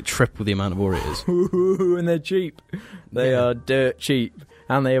 There's like triple the amount of Oreos. And they're cheap. They are dirt cheap.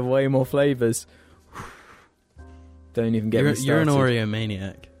 And they have way more flavours. Don't even get me started. You're an Oreo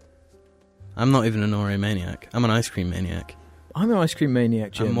maniac. I'm not even an Oreo maniac. I'm an ice cream maniac. I'm an ice cream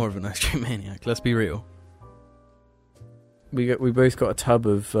maniac, Jim. I'm more of an ice cream maniac. Let's be real. We both got a tub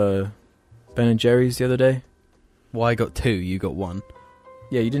of Ben & Jerry's the other day. Well, I got 2, you got 1.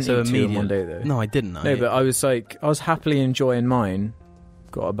 Yeah, you didn't eat 2 in one day, though. No, I didn't. No, but I was happily enjoying mine.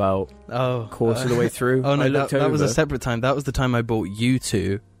 Got about a quarter of the way through. Oh, no, that was a separate time. That was the time I bought you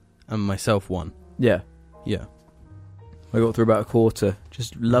 2 and myself 1. Yeah. Yeah. I got through about a quarter,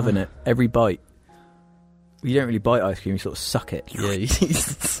 just loving it. Every bite. You don't really bite ice cream, you sort of suck it. Yeah, you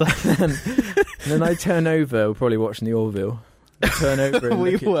suck it. And then I turn over, we're probably watching the Orville. I turn over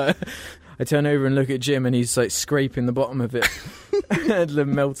and look at Jim, and he's like scraping the bottom of it. The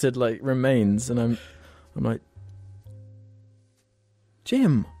melted like remains, and I'm like,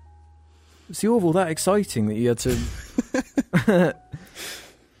 Jim, is the Orville that exciting that you had to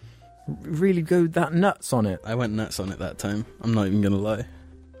really go that nuts on it? I went nuts on it that time. I'm not even gonna lie.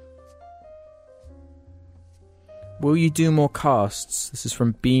 Will you do more casts? This is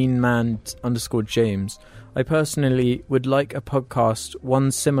from Beanman_James. I personally would like a podcast, one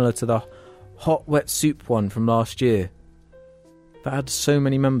similar to the Hot Wet Soup one from last year. That had so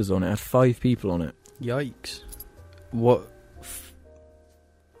many members on it. It had 5 people on it. Yikes. What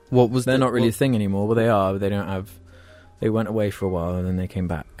was They're not really a thing anymore. Well, they are, but they don't have... They went away for a while and then they came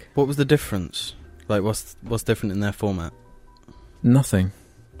back. What was the difference? Like, what's different in their format? Nothing.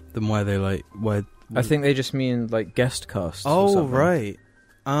 Then why they like... why? I think they just mean, like, guest casts. or Oh, something. right.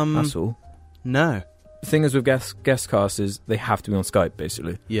 That's all. No. The thing is with guest casts is they have to be on Skype,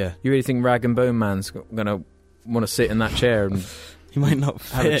 basically. Yeah. You really think Rag and Bone Man's going to want to sit in that chair and He might not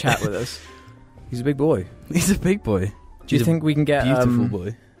have a fit. chat with us? He's a big boy. He's a big boy. Do you think we can get Beautiful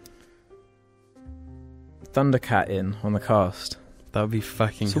boy. Thundercat in on the cast? That would be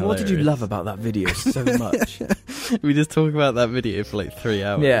fucking So hilarious. what did you love about that video so much? We just talk about that video for like 3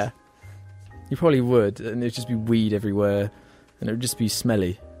 hours. Yeah. You probably would, and it'd just be weed everywhere, and it would just be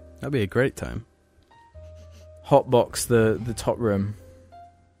smelly. That'd be a great time. Hotbox the top room.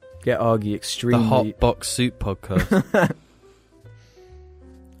 Get Argy extremely... The Hot Box Soup podcast.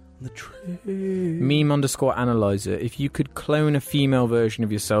 The tree. Meme_analyzer. If you could clone a female version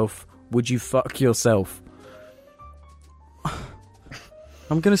of yourself, would you fuck yourself?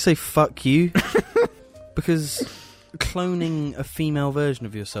 I'm going to say fuck you. Because cloning a female version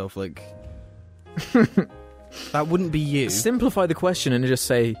of yourself, like... that wouldn't be you. Simplify the question and just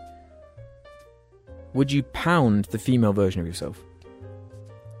say, would you pound the female version of yourself?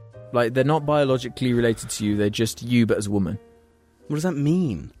 Like, they're not biologically related to you, they're just you but as a woman. What does that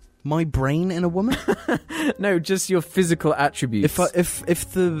mean? My brain in a woman? No, just your physical attributes.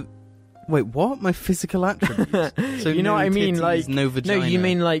 If the... Wait, what? My physical attributes? So you know no what I mean? titties, Like, no vagina. no, you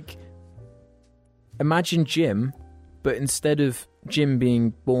mean like, imagine Jim, but instead of Jim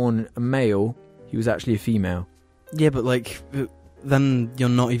being born a male, he was actually a female. Yeah, but like, then you're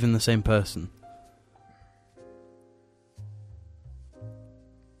not even the same person.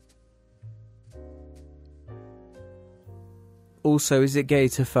 Also, is it gay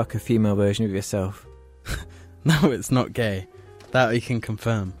to fuck a female version of yourself? No, it's not gay. That we can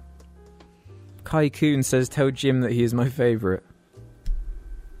confirm. Kai Kuhn says, tell Jim that he is my favourite.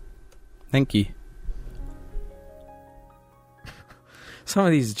 Thank you. Some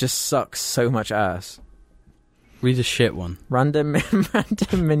of these just suck so much ass. Read a shit one. Random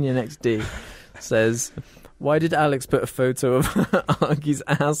Minion XD says, why did Alex put a photo of Argy's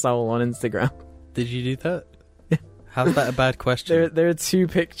asshole on Instagram? Did you do that? How's that a bad question? There are two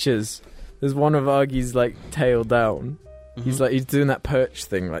pictures. There's one of Argy's like tail down. Mhm. He's doing that perch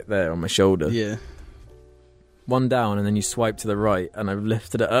thing like there on my shoulder. Yeah. One down and then you swipe to the right and I've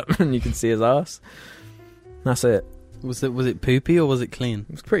lifted it up and you can see his ass. That's it. Was it poopy or was it clean?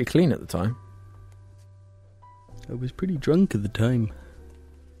 It was pretty clean at the time. I was pretty drunk at the time.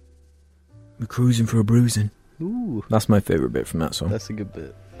 We're cruising for a bruising. Ooh. That's my favourite bit from that song. That's a good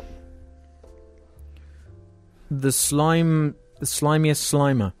bit. The slimiest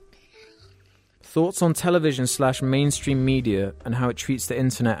Slimer. Thoughts on television / mainstream media and how it treats the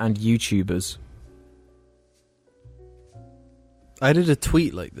internet and YouTubers. I did a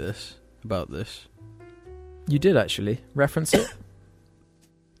tweet like this, about this. You did actually. Reference it?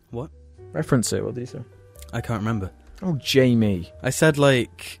 What? Reference it, what did you say? I can't remember. Oh, Jamie. I said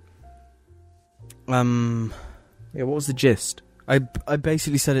like... Yeah, what was the gist? I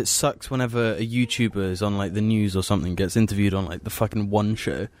basically said it sucks whenever a YouTuber is on like the news or something, gets interviewed on like the fucking One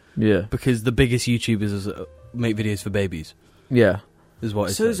Show. Yeah. Because the biggest YouTubers make videos for babies. Yeah. Is what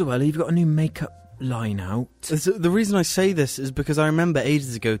I So, said. Zoella, you've got a new makeup line out. The reason I say this is because I remember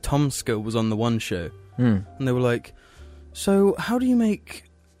ages ago Tomsko was on the One Show. And they were like, so how do you make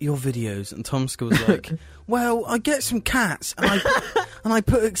your videos? And Tomsko was like, well, I get some cats and I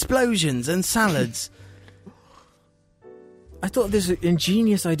put explosions and salads. I thought this was an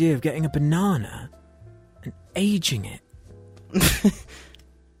ingenious idea of getting a banana and aging it.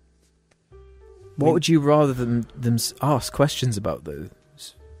 What would you rather them ask questions about those?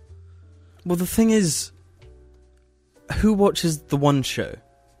 Well, the thing is, who watches the One Show?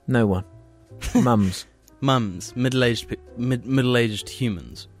 No one. Mums. Mums, middle-aged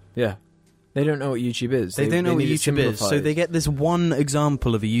humans. Yeah. They don't know what YouTube is. They don't know what need it YouTube is, so simplified. they get this one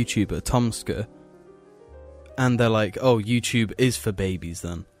example of a YouTuber, Tomska, and they're like, oh, YouTube is for babies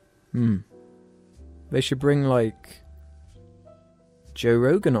then. They should bring, like, Joe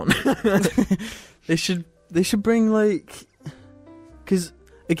Rogan on. They should bring, like... Because,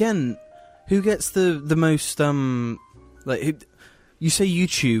 again, who gets the most, like... You say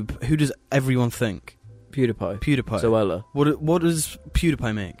YouTube, who does everyone think? PewDiePie. Zoella. What does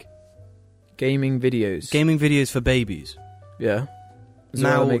PewDiePie make? Gaming videos. Gaming videos for babies. Yeah.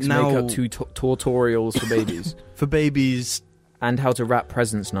 Now- Zoella makes now- makeup tutorials for babies. For babies. And how to wrap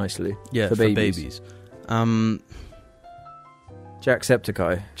presents nicely. Yeah, for babies.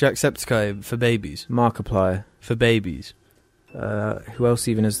 Jacksepticeye for babies. Markiplier. For babies. Who else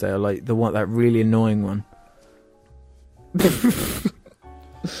even is there? Like, that really annoying one.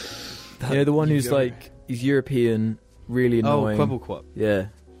 that? You know, the one who's go. like, he's European, really annoying. Oh, Quabblequap. Yeah.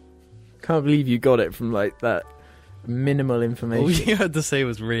 Can't believe you got it from like that minimal information. All you had to say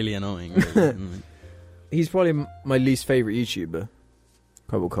was really annoying. Really. He's probably my least favourite YouTuber.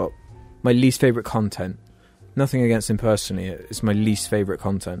 Quabblecop. My least favourite content. Nothing against him personally, it's my least favourite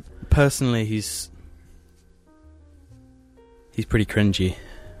content. Personally, he's pretty cringy.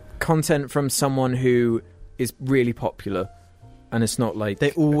 Content from someone who is really popular, and it's not like...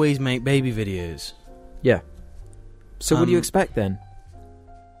 They always make baby videos. Yeah. So what do you expect then?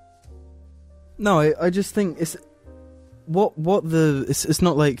 No, I just think it's... It's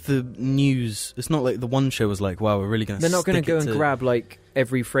not like the news. It's not like the One Show was like, wow, we're really going to. They're not going to go and grab like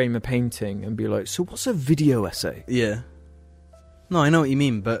every frame of painting and be like, so what's a video essay? Yeah. No, I know what you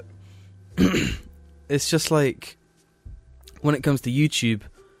mean, but it's just like when it comes to YouTube,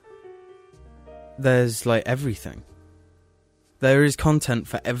 there's like everything. There is content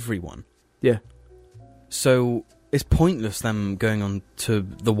for everyone. Yeah. So it's pointless them going on to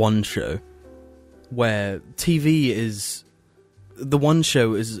the One Show, where TV is... The One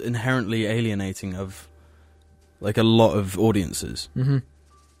Show is inherently alienating of, like, a lot of audiences. Mm-hmm.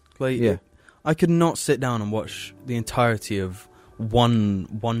 Like, yeah. I could not sit down and watch the entirety of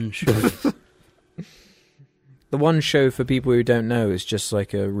one show. The One Show, for people who don't know, is just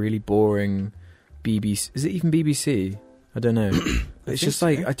like a really boring BBC... Is it even BBC? I don't know. It's just so.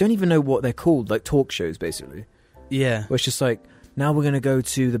 like... I don't even know what they're called. Like talk shows, basically. Yeah. Where it's just like... Now we're going to go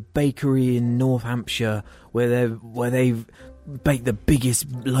to the bakery in North Hampshire where they've baked the biggest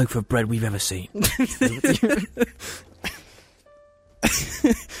loaf of bread we've ever seen.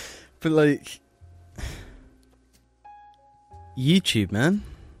 But like YouTube, man.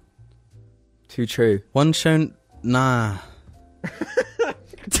 Too true. One Show, nah.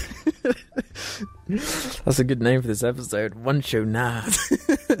 That's a good name for this episode. One Show, nah.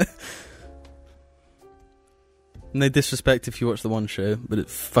 No disrespect if you watch the One Show, but it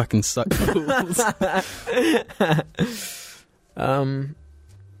fucking sucks balls.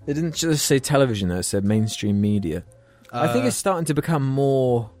 It didn't just say television though, it said mainstream media. I think it's starting to become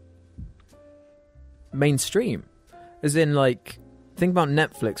more mainstream. As in, like, think about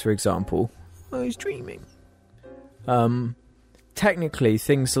Netflix, for example. Oh, he's dreaming. Technically,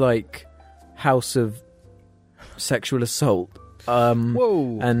 things like House of Sexual Assault,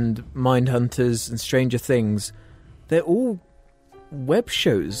 Whoa. and Mindhunters and Stranger Things, they're all web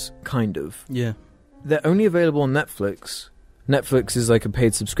shows, kind of. Yeah. They're only available on Netflix. Netflix is like a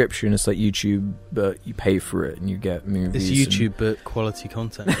paid subscription. It's like YouTube, but you pay for it and you get movies. It's YouTube, but quality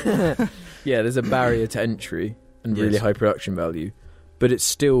content. Yeah, there's a barrier to entry and Yes. really high production value. But it's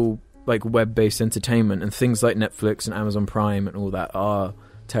still like web-based entertainment, and things like Netflix and Amazon Prime and all that are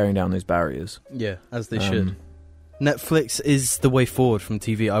tearing down those barriers. Yeah, as they should. Netflix is the way forward from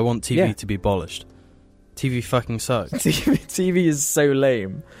TV. I want TV to be abolished. TV fucking sucks. TV is so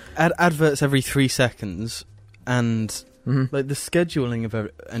lame. Adverts every 3 seconds, and like the scheduling of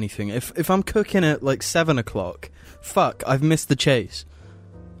anything. If I'm cooking at like 7 o'clock, fuck, I've missed the chase.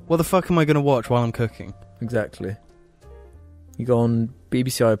 What the fuck am I going to watch while I'm cooking? Exactly. You go on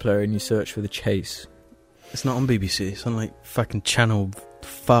BBC iPlayer and you search for The Chase. It's not on BBC. It's on like fucking channel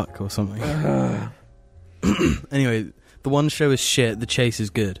fuck or something. Anyway, the One Show is shit. The Chase is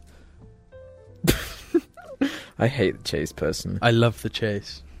good. I hate The Chase personally. I love The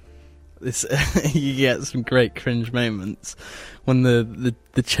Chase. This you get some great cringe moments when the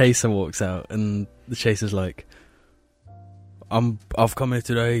chaser walks out and the chaser's like, I've come here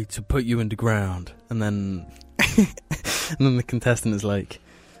today to put you in the ground, and then the contestant is like,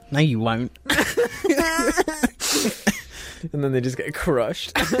 no you won't. And then they just get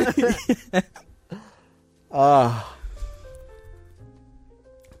crushed.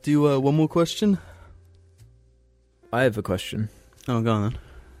 Do one more question? I have a question. Oh, go on then.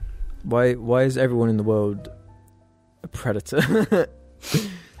 Why is everyone in the world a predator?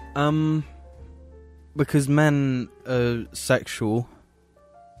 Because men are sexual,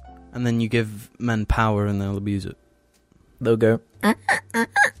 and then you give men power and they'll abuse it. They'll go,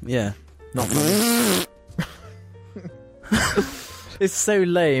 Yeah. not funny. It's so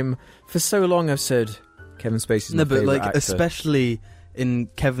lame. For so long I've said Kevin Spacey's my favourite actor. Especially in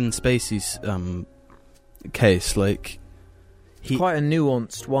Kevin Spacey's case, like It's quite a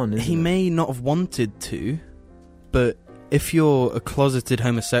nuanced one, isn't he it? may not have wanted to, but if you're a closeted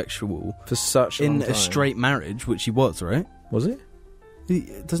homosexual For such a long in time. a straight marriage, which he was, right? Was it?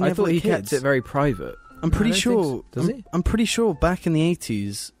 Doesn't I have thought like he kids? kept it very private. I'm pretty I don't sure. think so. Does he? I'm pretty sure back in the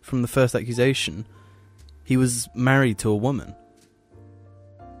 80s, from the first accusation, he was married to a woman.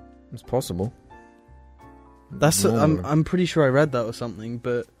 It's possible. I'm pretty sure I read that or something,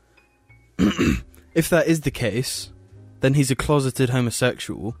 but if that is the case, then he's a closeted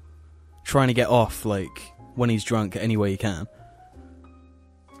homosexual trying to get off, like, when he's drunk any way he can.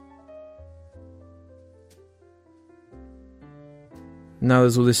 Now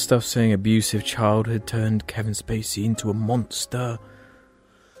there's all this stuff saying abusive childhood turned Kevin Spacey into a monster.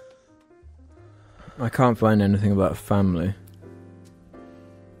 I can't find anything about a family.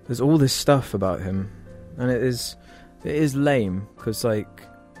 There's all this stuff about him, and it is lame, because, like,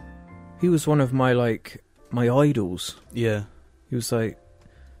 he was one of my idols. Yeah. He was like,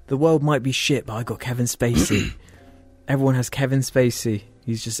 the world might be shit, but I got Kevin Spacey. Everyone has Kevin Spacey.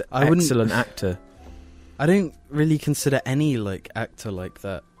 He's just an excellent actor. I don't really consider any, like, actor like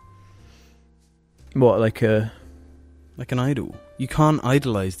that. What, like an idol? You can't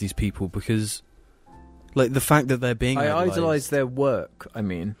idolise these people because, like, the fact that they're being I idolised... idolise their work, I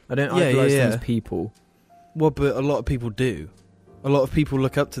mean. I don't idolise them as people. Well, but a lot of people do. A lot of people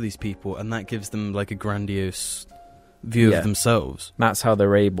look up to these people, and that gives them, like, a grandiose view of themselves. That's how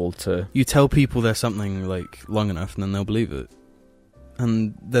they're able to... You tell people they're something, like, long enough, and then they'll believe it.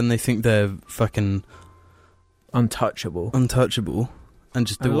 And then they think they're fucking... Untouchable, and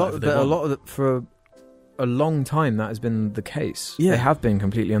just do whatever they want. A lot of for a long time that has been the case. Yeah. They have been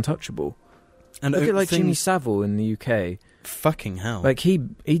completely untouchable. And look at, like, Jimmy Savile in the UK. Fucking hell. Like, he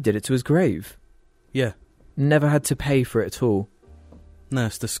did it to his grave. Yeah. Never had to pay for it at all. No,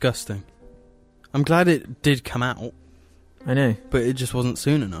 it's disgusting. I'm glad it did come out. I know. But it just wasn't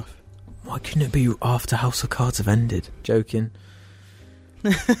soon enough. Why couldn't it be after House of Cards have ended? Joking.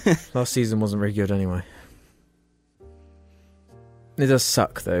 Last season wasn't very good anyway. It does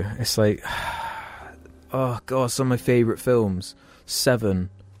suck, though. It's like... Oh, God, some of my favourite films. Seven.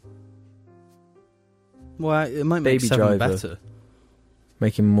 Well, it might make Baby Seven Driver. better.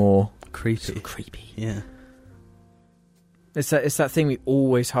 Make him more... Creepy. Creepy. Yeah. It's that thing we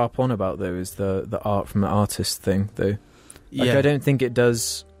always harp on about, though, is the art from the artist thing, though. Like, Yeah. I don't think it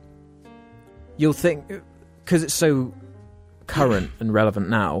does... You'll think... Because it's so current and relevant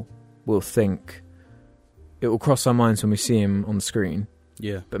now, we'll think... It will cross our minds when we see him on the screen.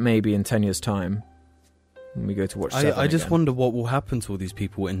 Yeah. But maybe in 10 years' time, when we go to watch Seven I just again. wonder what will happen to all these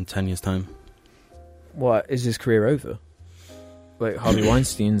people in 10 years' time. What, is his career over? Like, Harvey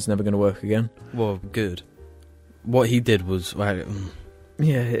Weinstein's never going to work again? Well, good. What he did was...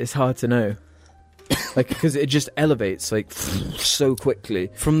 Yeah, it's hard to know. Like, because it just elevates, like, so quickly.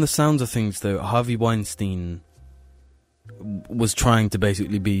 From the sounds of things, though, Harvey Weinstein was trying to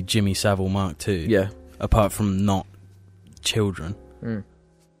basically be Jimmy Savile Mark II. Yeah. Apart from not children. Mm.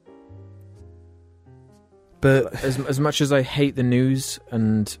 But as much as I hate the news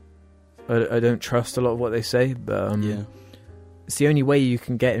and I don't trust a lot of what they say, but yeah, it's the only way you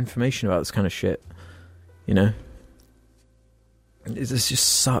can get information about this kind of shit. You know, this just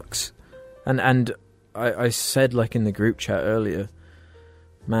sucks. And I said, like, in the group chat earlier,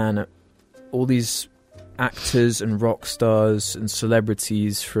 man, all these actors and rock stars and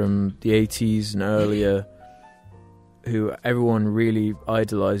celebrities from the 80s and earlier who everyone really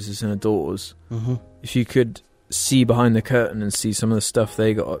idolizes and adores. Mm-hmm. If you could see behind the curtain and see some of the stuff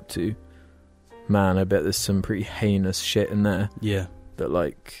they got up to, man, I bet there's some pretty heinous shit in there. Yeah. That,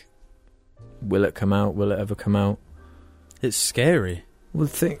 like, will it come out? Will it ever come out? It's scary. Well,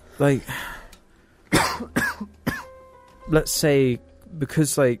 think, like, let's say,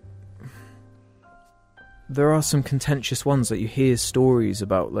 because, like, there are some contentious ones that you hear stories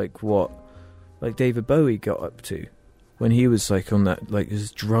about, like, what, like, David Bowie got up to when he was, like, on that, like,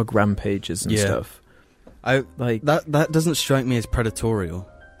 his drug rampages and stuff. I like that doesn't strike me as predatorial.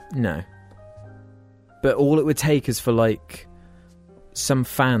 No. But all it would take is for, like, some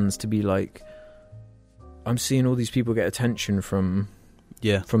fans to be like, I'm seeing all these people get attention from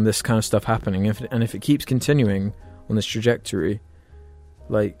this kind of stuff happening, and if it keeps continuing on this trajectory,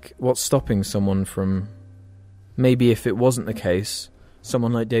 like, what's stopping someone from... Maybe if it wasn't the case,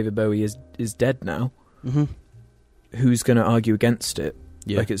 someone like David Bowie is dead now. Mm-hmm. Who's going to argue against it?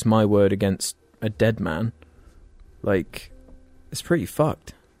 Yeah. Like, it's my word against a dead man. Like, it's pretty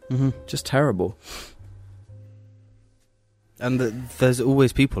fucked. Mm-hmm. Just terrible. And there's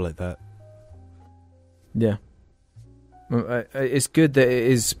always people like that. Yeah. Well, it's good that it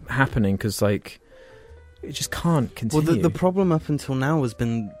is happening, because, like, it just can't continue. Well, the problem up until now has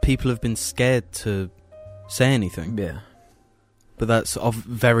been people have been scared to say anything. Yeah. But that's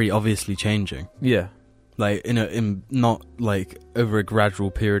very obviously changing. Yeah. Like, in not, like, over a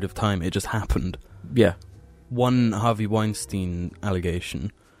gradual period of time, it just happened. Yeah. One Harvey Weinstein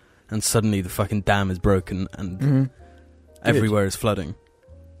allegation, and suddenly the fucking dam is broken, and everywhere is flooding.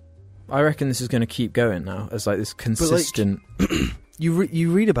 I reckon this is going to keep going now, as, like, this consistent...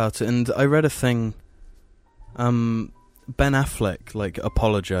 You read about it, and I read a thing. Ben Affleck like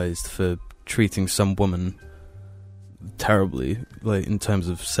apologized for treating some woman terribly, like in terms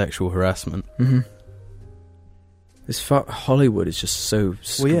of sexual harassment. Mm-hmm. This Hollywood is just so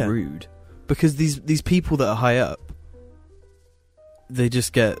screwed. Because these people that are high up, they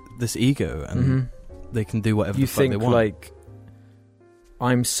just get this ego and they can do whatever the fuck they want. Like,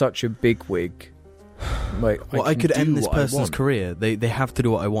 I'm such a bigwig. Like, I could end this person's career. They have to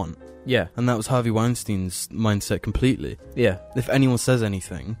do what I want. Yeah. And that was Harvey Weinstein's mindset completely. Yeah. If anyone says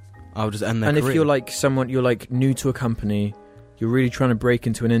anything, I'll just end their career. And if you're like someone, you're like new to a company, you're really trying to break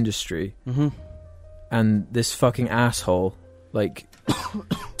into an industry, and this fucking asshole like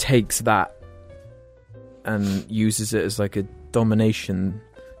takes that and uses it as like a domination,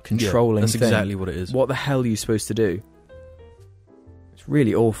 controlling that's thing. exactly what it is. What the hell are you supposed to do? It's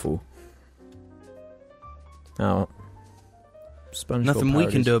really awful. Now, SpongeBob nothing we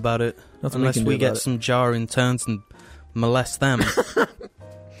can do about it. Nothing unless we get some jar interns and molest them.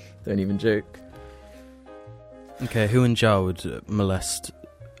 Don't even joke. Okay, who in jar would molest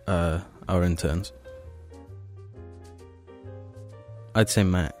our interns? I'd say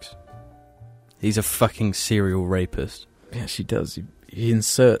Max. He's a fucking serial rapist. Yeah, she does. He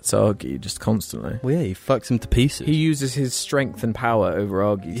inserts Argy just constantly. Well, yeah, he fucks him to pieces. He uses his strength and power over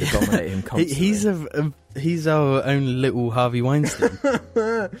Argy to dominate him constantly. He's our own little Harvey Weinstein.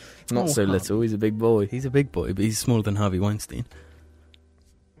 Not so little, he's a big boy. He's a big boy, but he's smaller than Harvey Weinstein.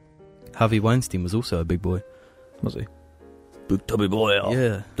 Harvey Weinstein was also a big boy. Was he? Big tubby boy.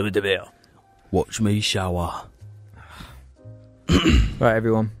 Yeah. Tubby tubby. Watch me shower. Right,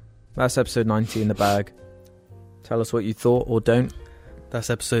 everyone. That's episode 90 in the bag. Tell us what you thought or don't. That's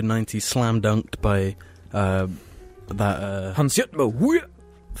episode 90, slam dunked by that Hans Jutmo,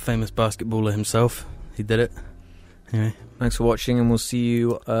 famous basketballer himself. He did it. Anyway, thanks for watching, and we'll see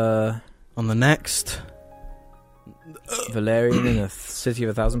you on the next Valerian in a City of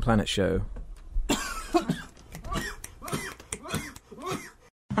a Thousand Planets show.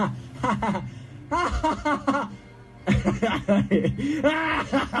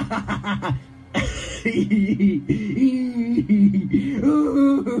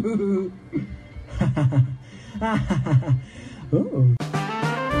 Ooh.